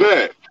York is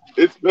bad.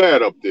 It's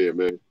bad up there,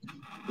 man.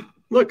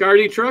 Look,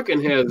 RD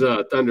Trucking has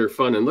Thunder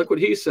Funding. Look what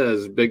he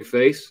says, Big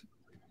Face.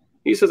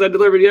 He says, I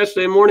delivered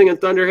yesterday morning and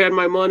Thunder had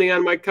my money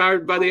on my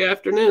card by the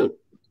afternoon.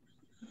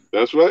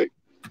 That's right.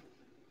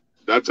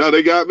 That's how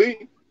they got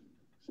me.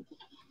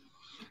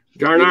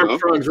 Darn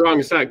Armstrong's wrong.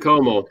 It's not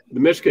Como. The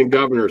Michigan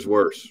governor's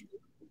worse.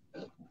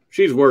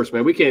 She's worse,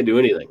 man. We can't do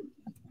anything.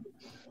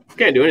 We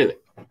can't do anything.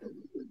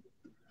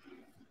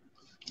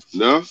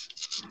 No?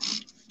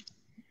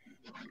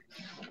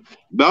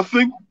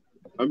 Nothing?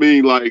 I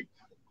mean, like,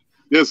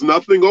 there's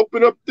nothing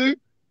open up there?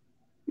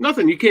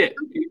 Nothing. You can't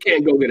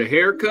go get a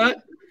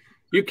haircut.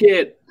 You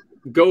can't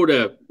go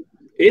to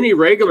any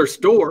regular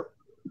store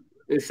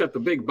except a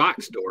big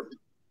box store.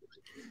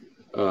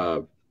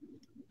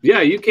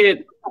 Yeah, you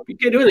can't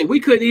do anything. We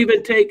couldn't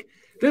even take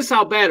this.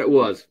 How bad it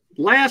was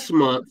last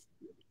month.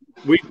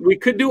 We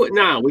could do it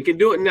now. We can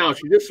do it now.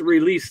 She just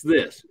released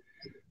this,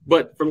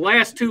 but for the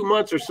last 2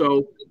 months or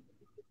so,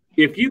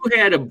 if you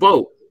had a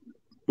boat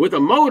with a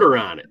motor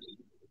on it,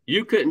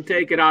 you couldn't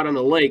take it out on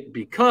the lake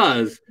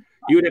because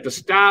you would have to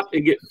stop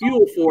and get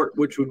fuel for it,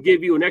 which would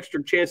give you an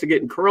extra chance of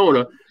getting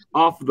corona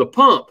off of the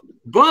pump.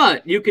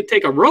 But you could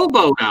take a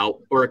rowboat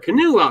out or a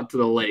canoe out to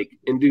the lake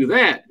and do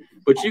that,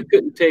 but you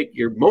couldn't take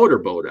your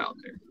motorboat out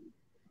there.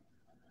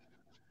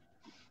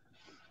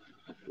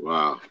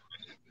 Wow.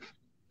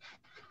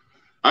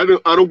 I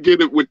don't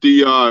get it with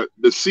the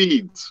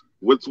seeds.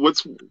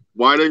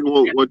 Why they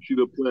won't want you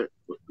to plant?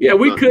 Yeah,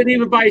 we couldn't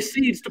even buy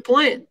seeds to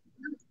plant.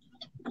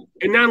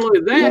 And not only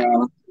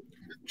that,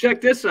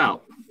 check this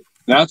out.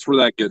 That's where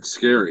that gets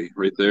scary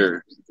right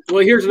there.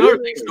 Well, here's another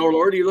thing,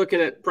 Snowlord. You're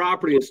looking at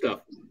property and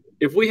stuff.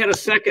 If we had a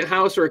second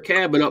house or a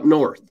cabin up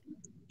north,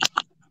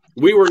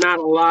 we were not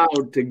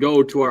allowed to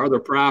go to our other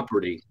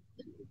property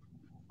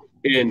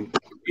and,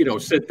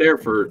 sit there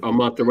for a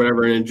month or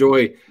whatever and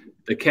enjoy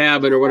the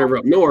cabin or whatever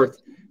up north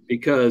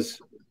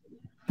because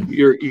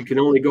you can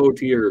only go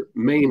to your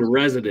main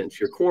residence.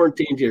 You're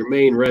quarantined to your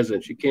main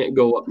residence. You can't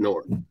go up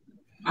north.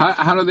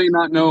 How do they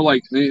not know?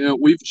 Like,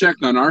 we've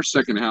checked on our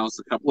second house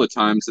a couple of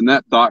times, and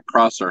that thought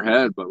crossed our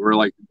head. But we're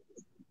like,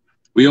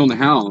 we own the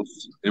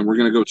house, and we're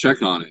going to go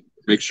check on it,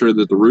 make sure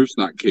that the roof's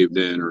not caved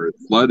in or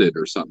it's flooded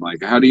or something like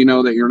that. How do you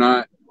know that you're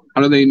not?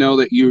 How do they know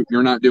that you're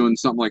not doing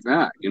something like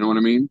that? You know what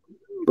I mean?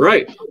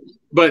 Right.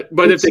 But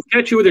if they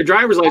catch you with your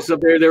driver's license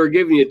up there, they were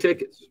giving you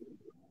tickets.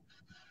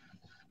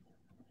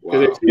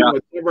 Wow. Yeah.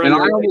 And I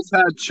almost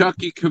had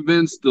Chucky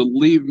convinced to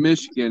leave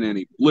Michigan, and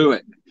he blew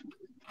it.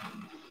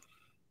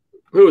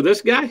 Who,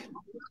 this guy?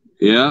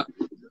 Yeah.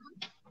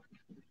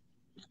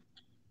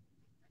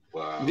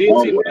 Wow. I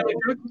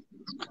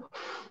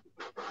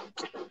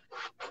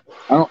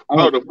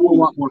don't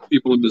want more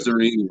people in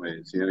Missouri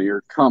anyways.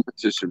 You're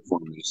competition for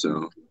me,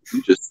 so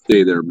you just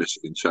stay there,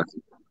 Michigan,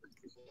 Chucky.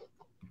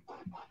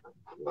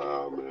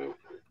 Wow, man.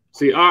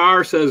 See,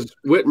 RR says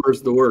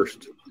Whitmer's the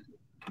worst.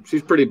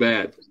 She's pretty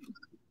bad.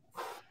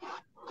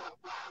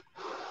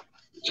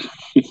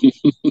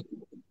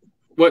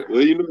 What?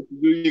 Well, you know what to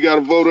do. You got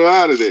to vote her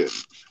out of there.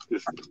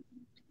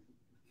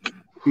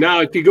 Now,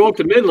 if you go up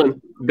to Midland,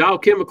 Dow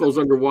Chemical's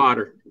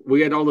underwater.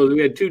 We had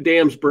 2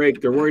 dams break.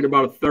 They're worried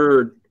about a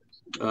third.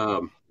 They're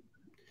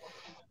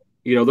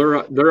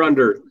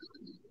under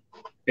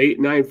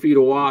 8-9 feet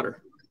of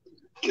water.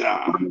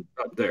 God.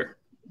 Up there.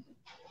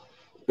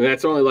 And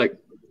that's only like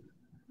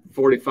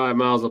 45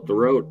 miles up the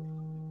road.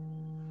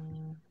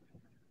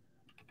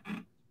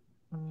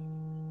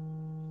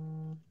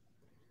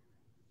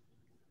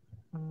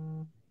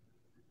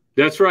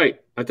 That's right.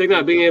 I think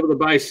not being able to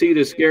buy seed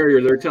is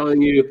scarier. They're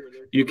telling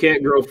you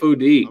can't grow food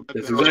to eat.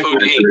 That's exactly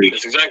what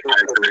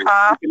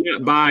we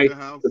cannot buy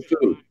the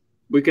food.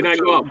 We cannot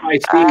go out and buy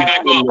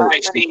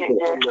seed.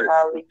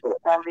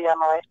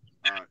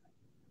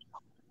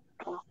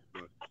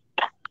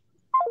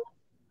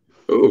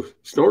 Oh,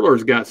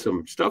 Snorlord's got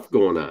some stuff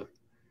going on.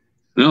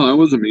 No, that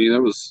wasn't me.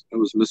 That was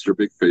Mr.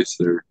 Big Face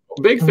there.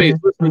 Big Face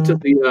listening to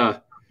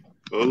the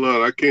Hold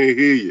on, I can't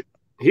hear you.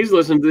 He's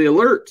listening to the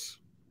alerts.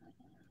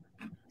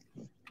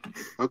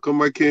 How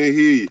come I can't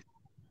hear you?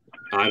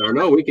 I don't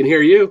know. We can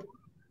hear you.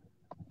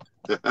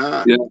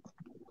 Yeah.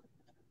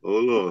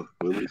 Hold on.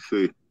 Let me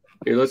see.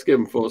 Here, let's give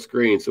him full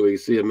screen so we can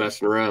see him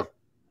messing around.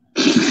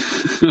 All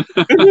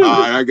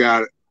right, I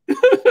got it.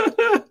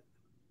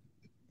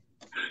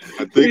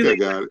 I think I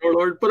got it.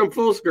 Lord, put him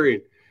full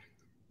screen.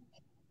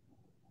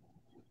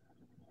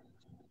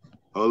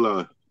 Hold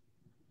on.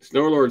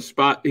 Snorlord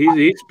spot.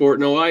 He's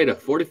sporting a Ida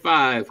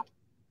 45.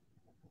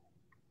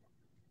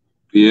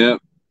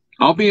 Yep.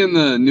 I'll be in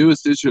the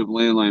newest issue of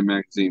Landline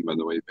magazine, by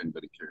the way, if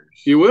anybody cares.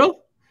 You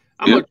will?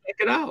 I'm gonna check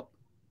it out.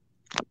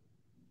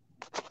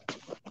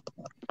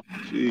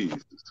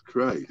 Jesus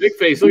Christ. Big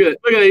face. Look at it.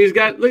 Look at it. He's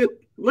got look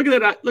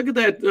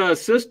at that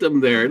system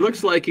there. It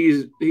looks like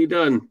he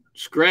done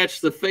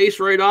scratched the face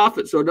right off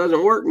it so it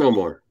doesn't work no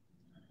more.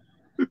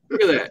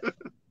 Look at that.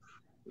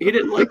 He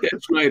didn't like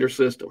that Schneider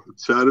system.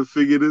 Try to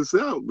figure this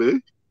out,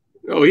 man.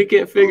 Oh, he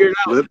can't figure it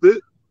out.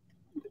 Flip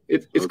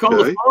it. It's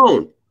called a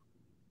phone.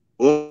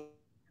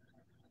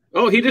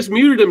 Oh, he just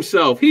muted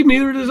himself. He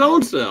muted his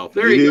own self.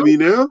 There you hear me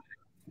now?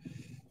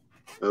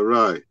 All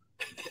right.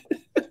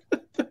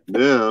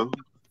 Now,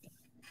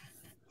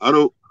 I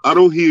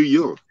don't hear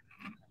you.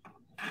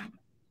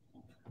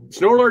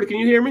 Snorlord, can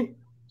you hear me?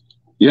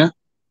 Yeah.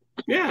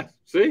 Yeah.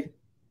 See?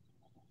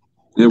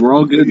 Yeah, we're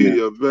all good. I hear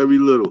you very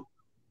little.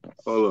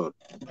 Hold on.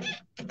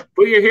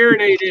 Put your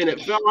hearing aid in. It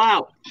fell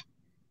out.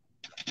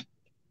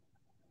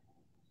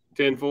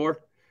 10-4.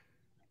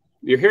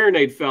 Your hearing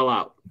aid fell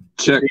out.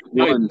 Check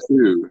 1,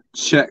 2.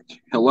 Check.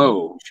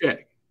 Hello.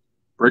 Check.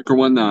 Breaker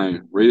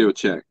 19. Radio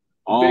check.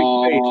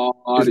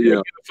 All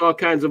audio. It's all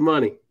kinds of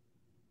money.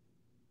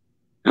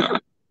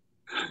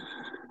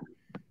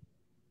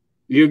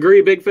 You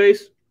agree, Big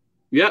Face?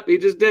 Yep, he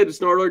just did.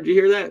 Snorlord, did you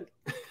hear that?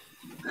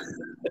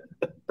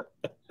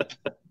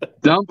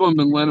 Dump them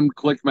and let them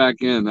click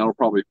back in. That'll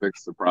probably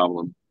fix the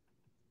problem.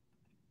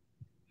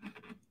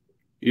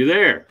 You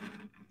there?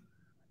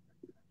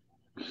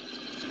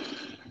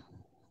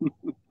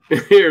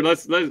 Here,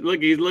 let's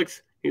look. He's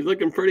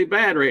looking pretty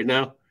bad right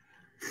now.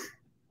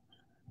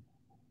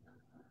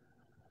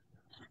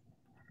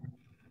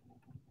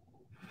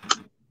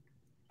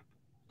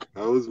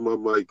 How is my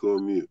mic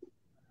on mute?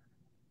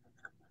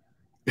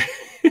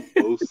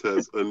 Host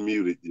has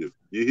unmuted you.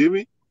 You hear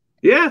me?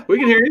 Yeah, we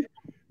can hear you.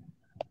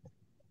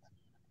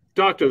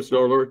 Talk to him,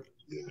 Snorlord.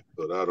 Yeah,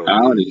 but I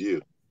don't hear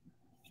you.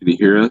 Can you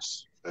hear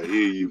us? I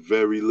hear you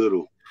very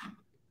little.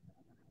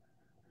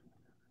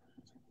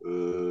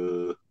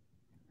 Let's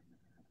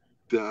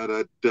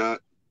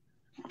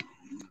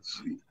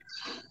see.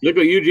 Look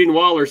what Eugene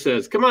Waller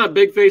says. Come on,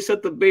 Big Face,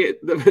 set the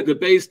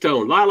bass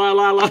tone. La la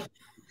la la.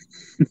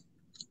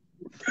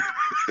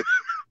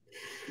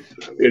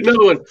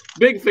 Another one.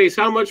 Big Face,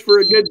 how much for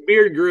a good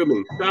beard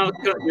grooming? Style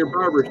cut in your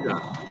barber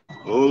shop.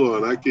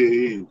 Hold on, I can't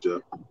hear you,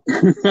 Jeff.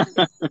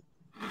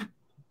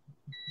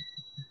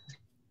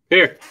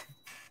 Here.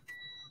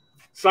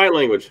 Sign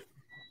language.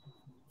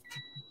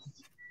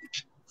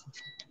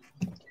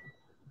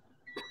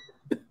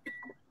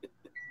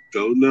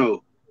 Don't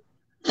know.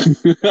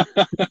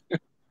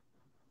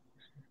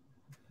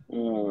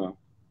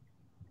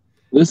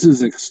 This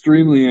is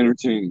extremely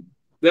entertaining.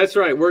 That's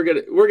right. We're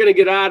gonna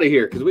get out of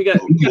here because we got.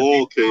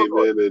 Paul came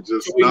in and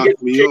just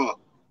knocked me off.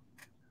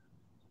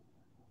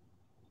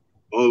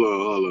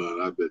 Hold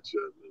on. I bet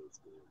you.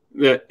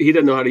 Yeah, he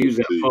doesn't know how to use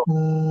that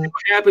phone. What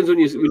happens when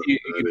you pay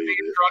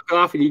your truck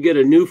off and you get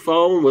a new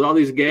phone with all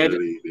these gadgets?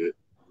 That ain't it.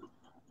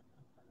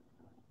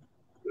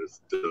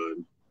 That's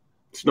done.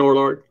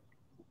 Snorlord.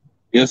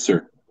 Yes,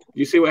 sir.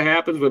 You see what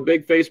happens when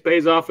Big Face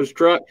pays off his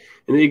truck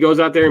and then he goes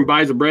out there and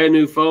buys a brand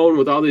new phone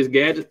with all these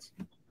gadgets?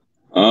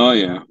 Oh,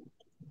 yeah.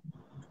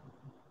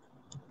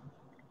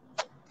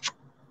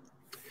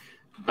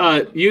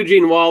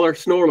 Eugene Waller,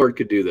 Snorlord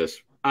could do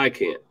this. I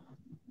can't.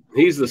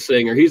 He's the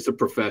singer. He's the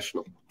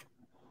professional.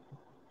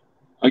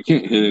 I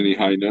can't hit any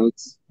high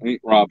notes. I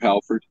ain't Rob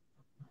Halford.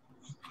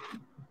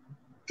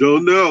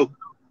 Don't know.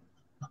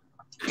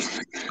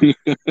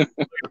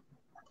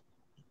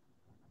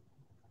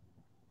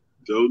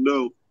 Don't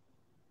know.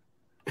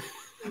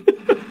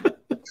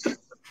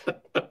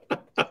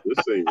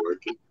 This ain't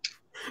working.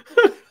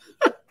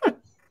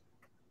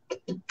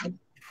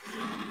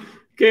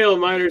 Gail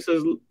Miner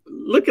says,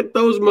 look at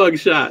those mug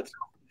shots.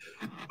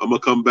 I'm going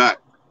to come back.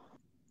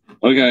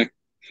 Okay.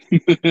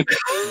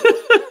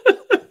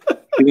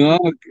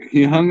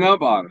 He hung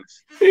up on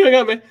us. He hung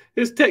up, man.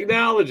 His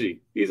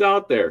technology. He's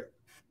out there.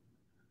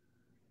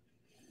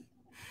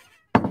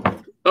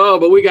 Oh,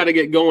 but we got to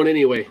get going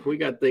anyway. We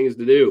got things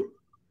to do.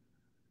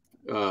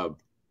 So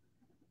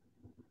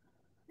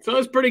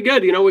it's pretty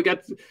good. You know, we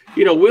got,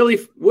 Willie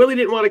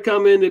didn't want to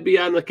come in to be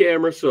on the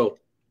camera. So,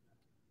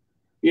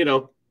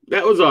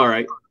 that was all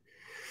right.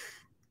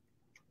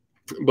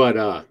 But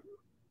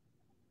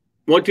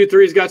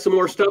 123's got some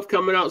more stuff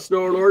coming out,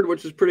 Snorlord,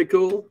 which is pretty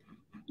cool.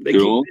 They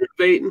keep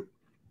innovating.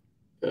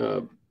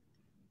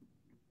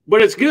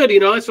 But it's good,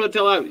 that's what I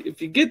tell out.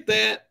 If you get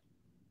that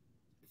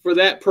for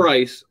that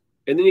price,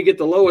 and then you get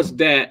the lowest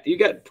DAT, you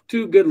got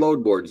two good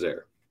load boards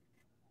there.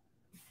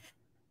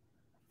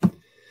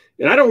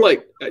 And I don't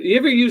you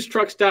ever use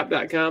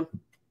truckstop.com?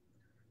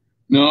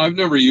 No, I've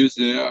never used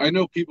it. I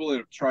know people that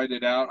have tried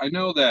it out. I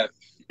know that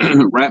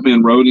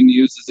Ratman Rodin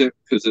uses it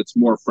because it's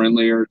more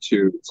friendlier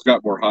to. It's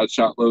got more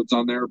hotshot loads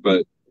on there,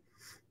 but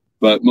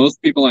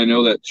most people I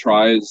know that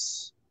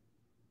tries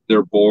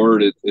their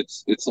board,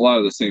 it's a lot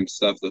of the same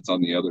stuff that's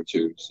on the other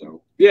two.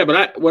 So yeah,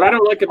 but what I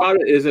don't like about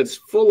it is it's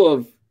full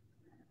of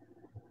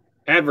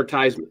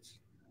advertisements.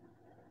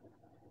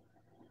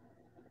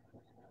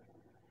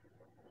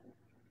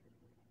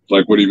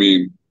 Like, what do you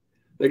mean?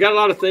 They got a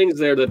lot of things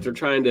there that they're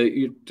trying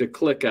to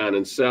click on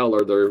and sell,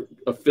 or their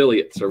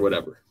affiliates or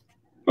whatever.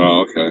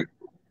 Oh, okay.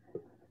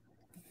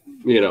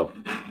 You know.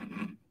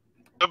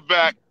 I'm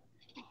back.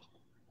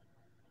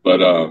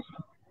 But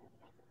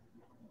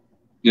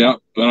yeah,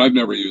 but I've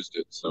never used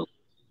it. So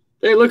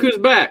hey, look who's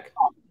back.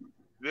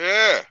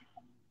 Yeah.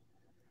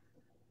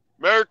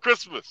 Merry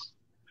Christmas.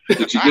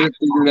 Did you get it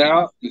figured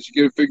out? Did you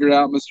get it figured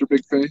out, Mr.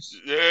 Big Face?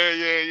 Yeah.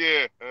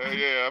 Yeah,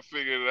 I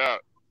figured it out.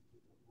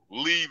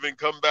 Leave and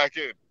come back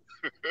in.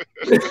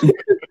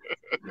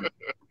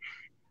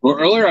 Well,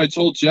 earlier I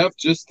told Jeff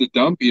just to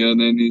dump you, and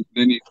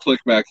then you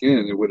click back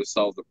in. It would have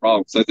solved the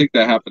problem. So I think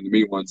that happened to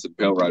me once in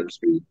Pale Rider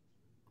Speed.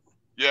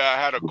 Yeah, I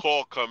had a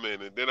call come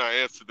in, and then I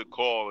answered the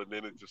call, and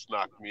then it just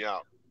knocked me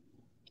out.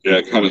 Yeah,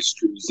 it kind of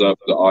screws up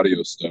the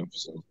audio stuff.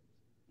 So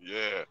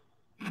yeah.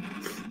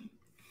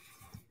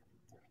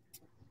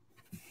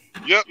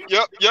 Yep.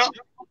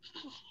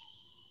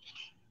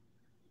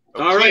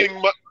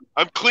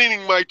 I'm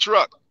cleaning my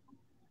truck.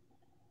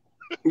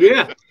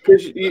 Yeah,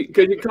 because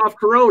you cough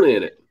Corona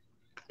in it.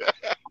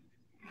 Yeah.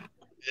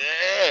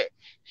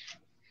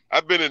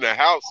 I've been in the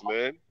house,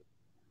 man.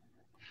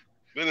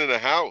 Been in the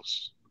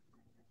house.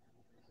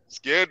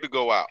 Scared to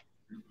go out.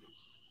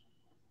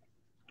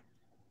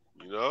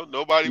 You know,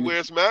 nobody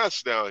wears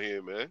masks down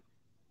here, man.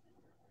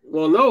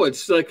 Well, no,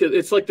 it's like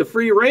the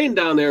free reign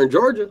down there in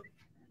Georgia.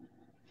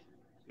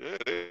 Yeah,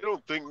 they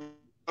don't think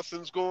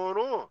nothing's going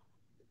on.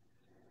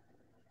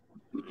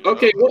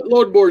 Okay, what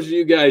load boards do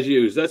you guys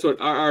use? That's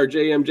what our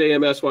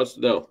JMS wants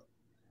to know.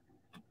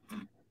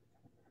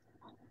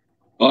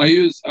 Well, I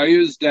use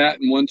that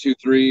in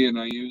 123, and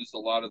I use a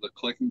lot of the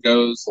click and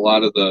goes. A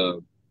lot of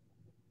the,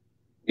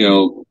 a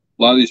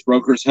lot of these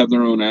brokers have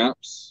their own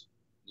apps.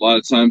 A lot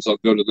of times I'll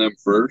go to them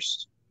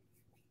first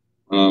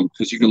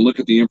because you can look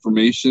at the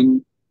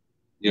information.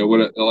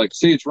 Like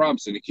Sage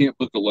Robinson, you can't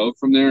book a load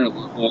from there.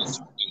 Well,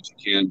 you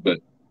can, but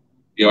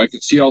I can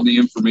see all the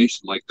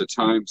information, like the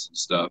times and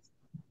stuff.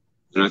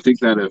 And I think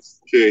that if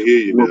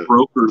more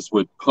brokers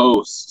would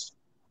post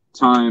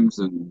times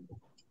and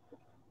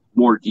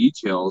more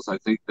details, I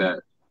think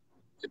that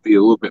it'd be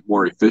a little bit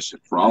more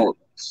efficient for all of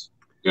us.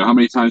 How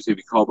many times have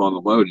you called on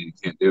the load and you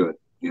can't do it,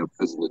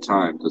 because of the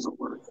time doesn't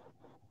work.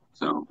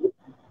 So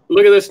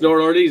look at this,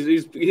 Norlord.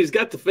 He's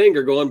got the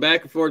finger going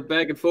back and forth,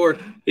 back and forth.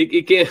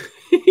 He can't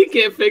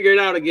figure it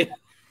out again.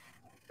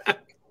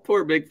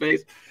 Poor Big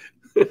Face.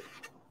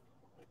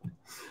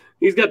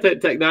 He's got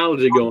that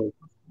technology going.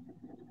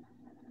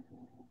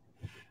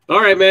 All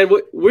right, man.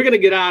 We're gonna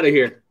get out of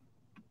here.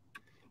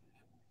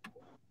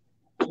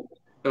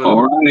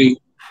 All righty.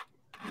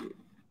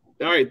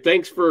 All right.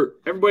 Thanks for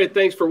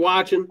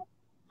watching.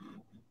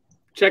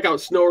 Check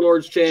out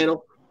Snorlord's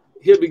channel.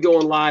 He'll be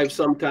going live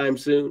sometime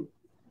soon.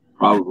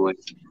 Probably.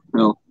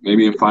 Well,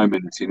 maybe in 5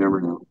 minutes. You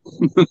never know.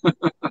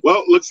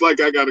 Well, looks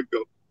like I gotta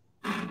go.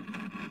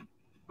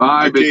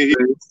 Bye, Big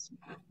Face.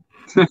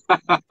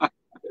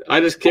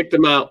 I just kicked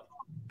him out.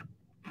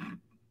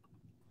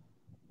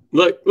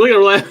 Look at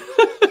him laugh.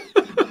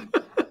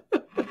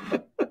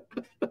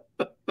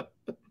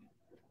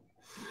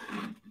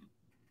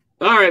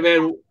 All right,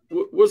 man.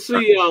 We'll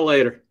see y'all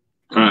later.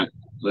 All right,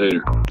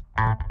 later.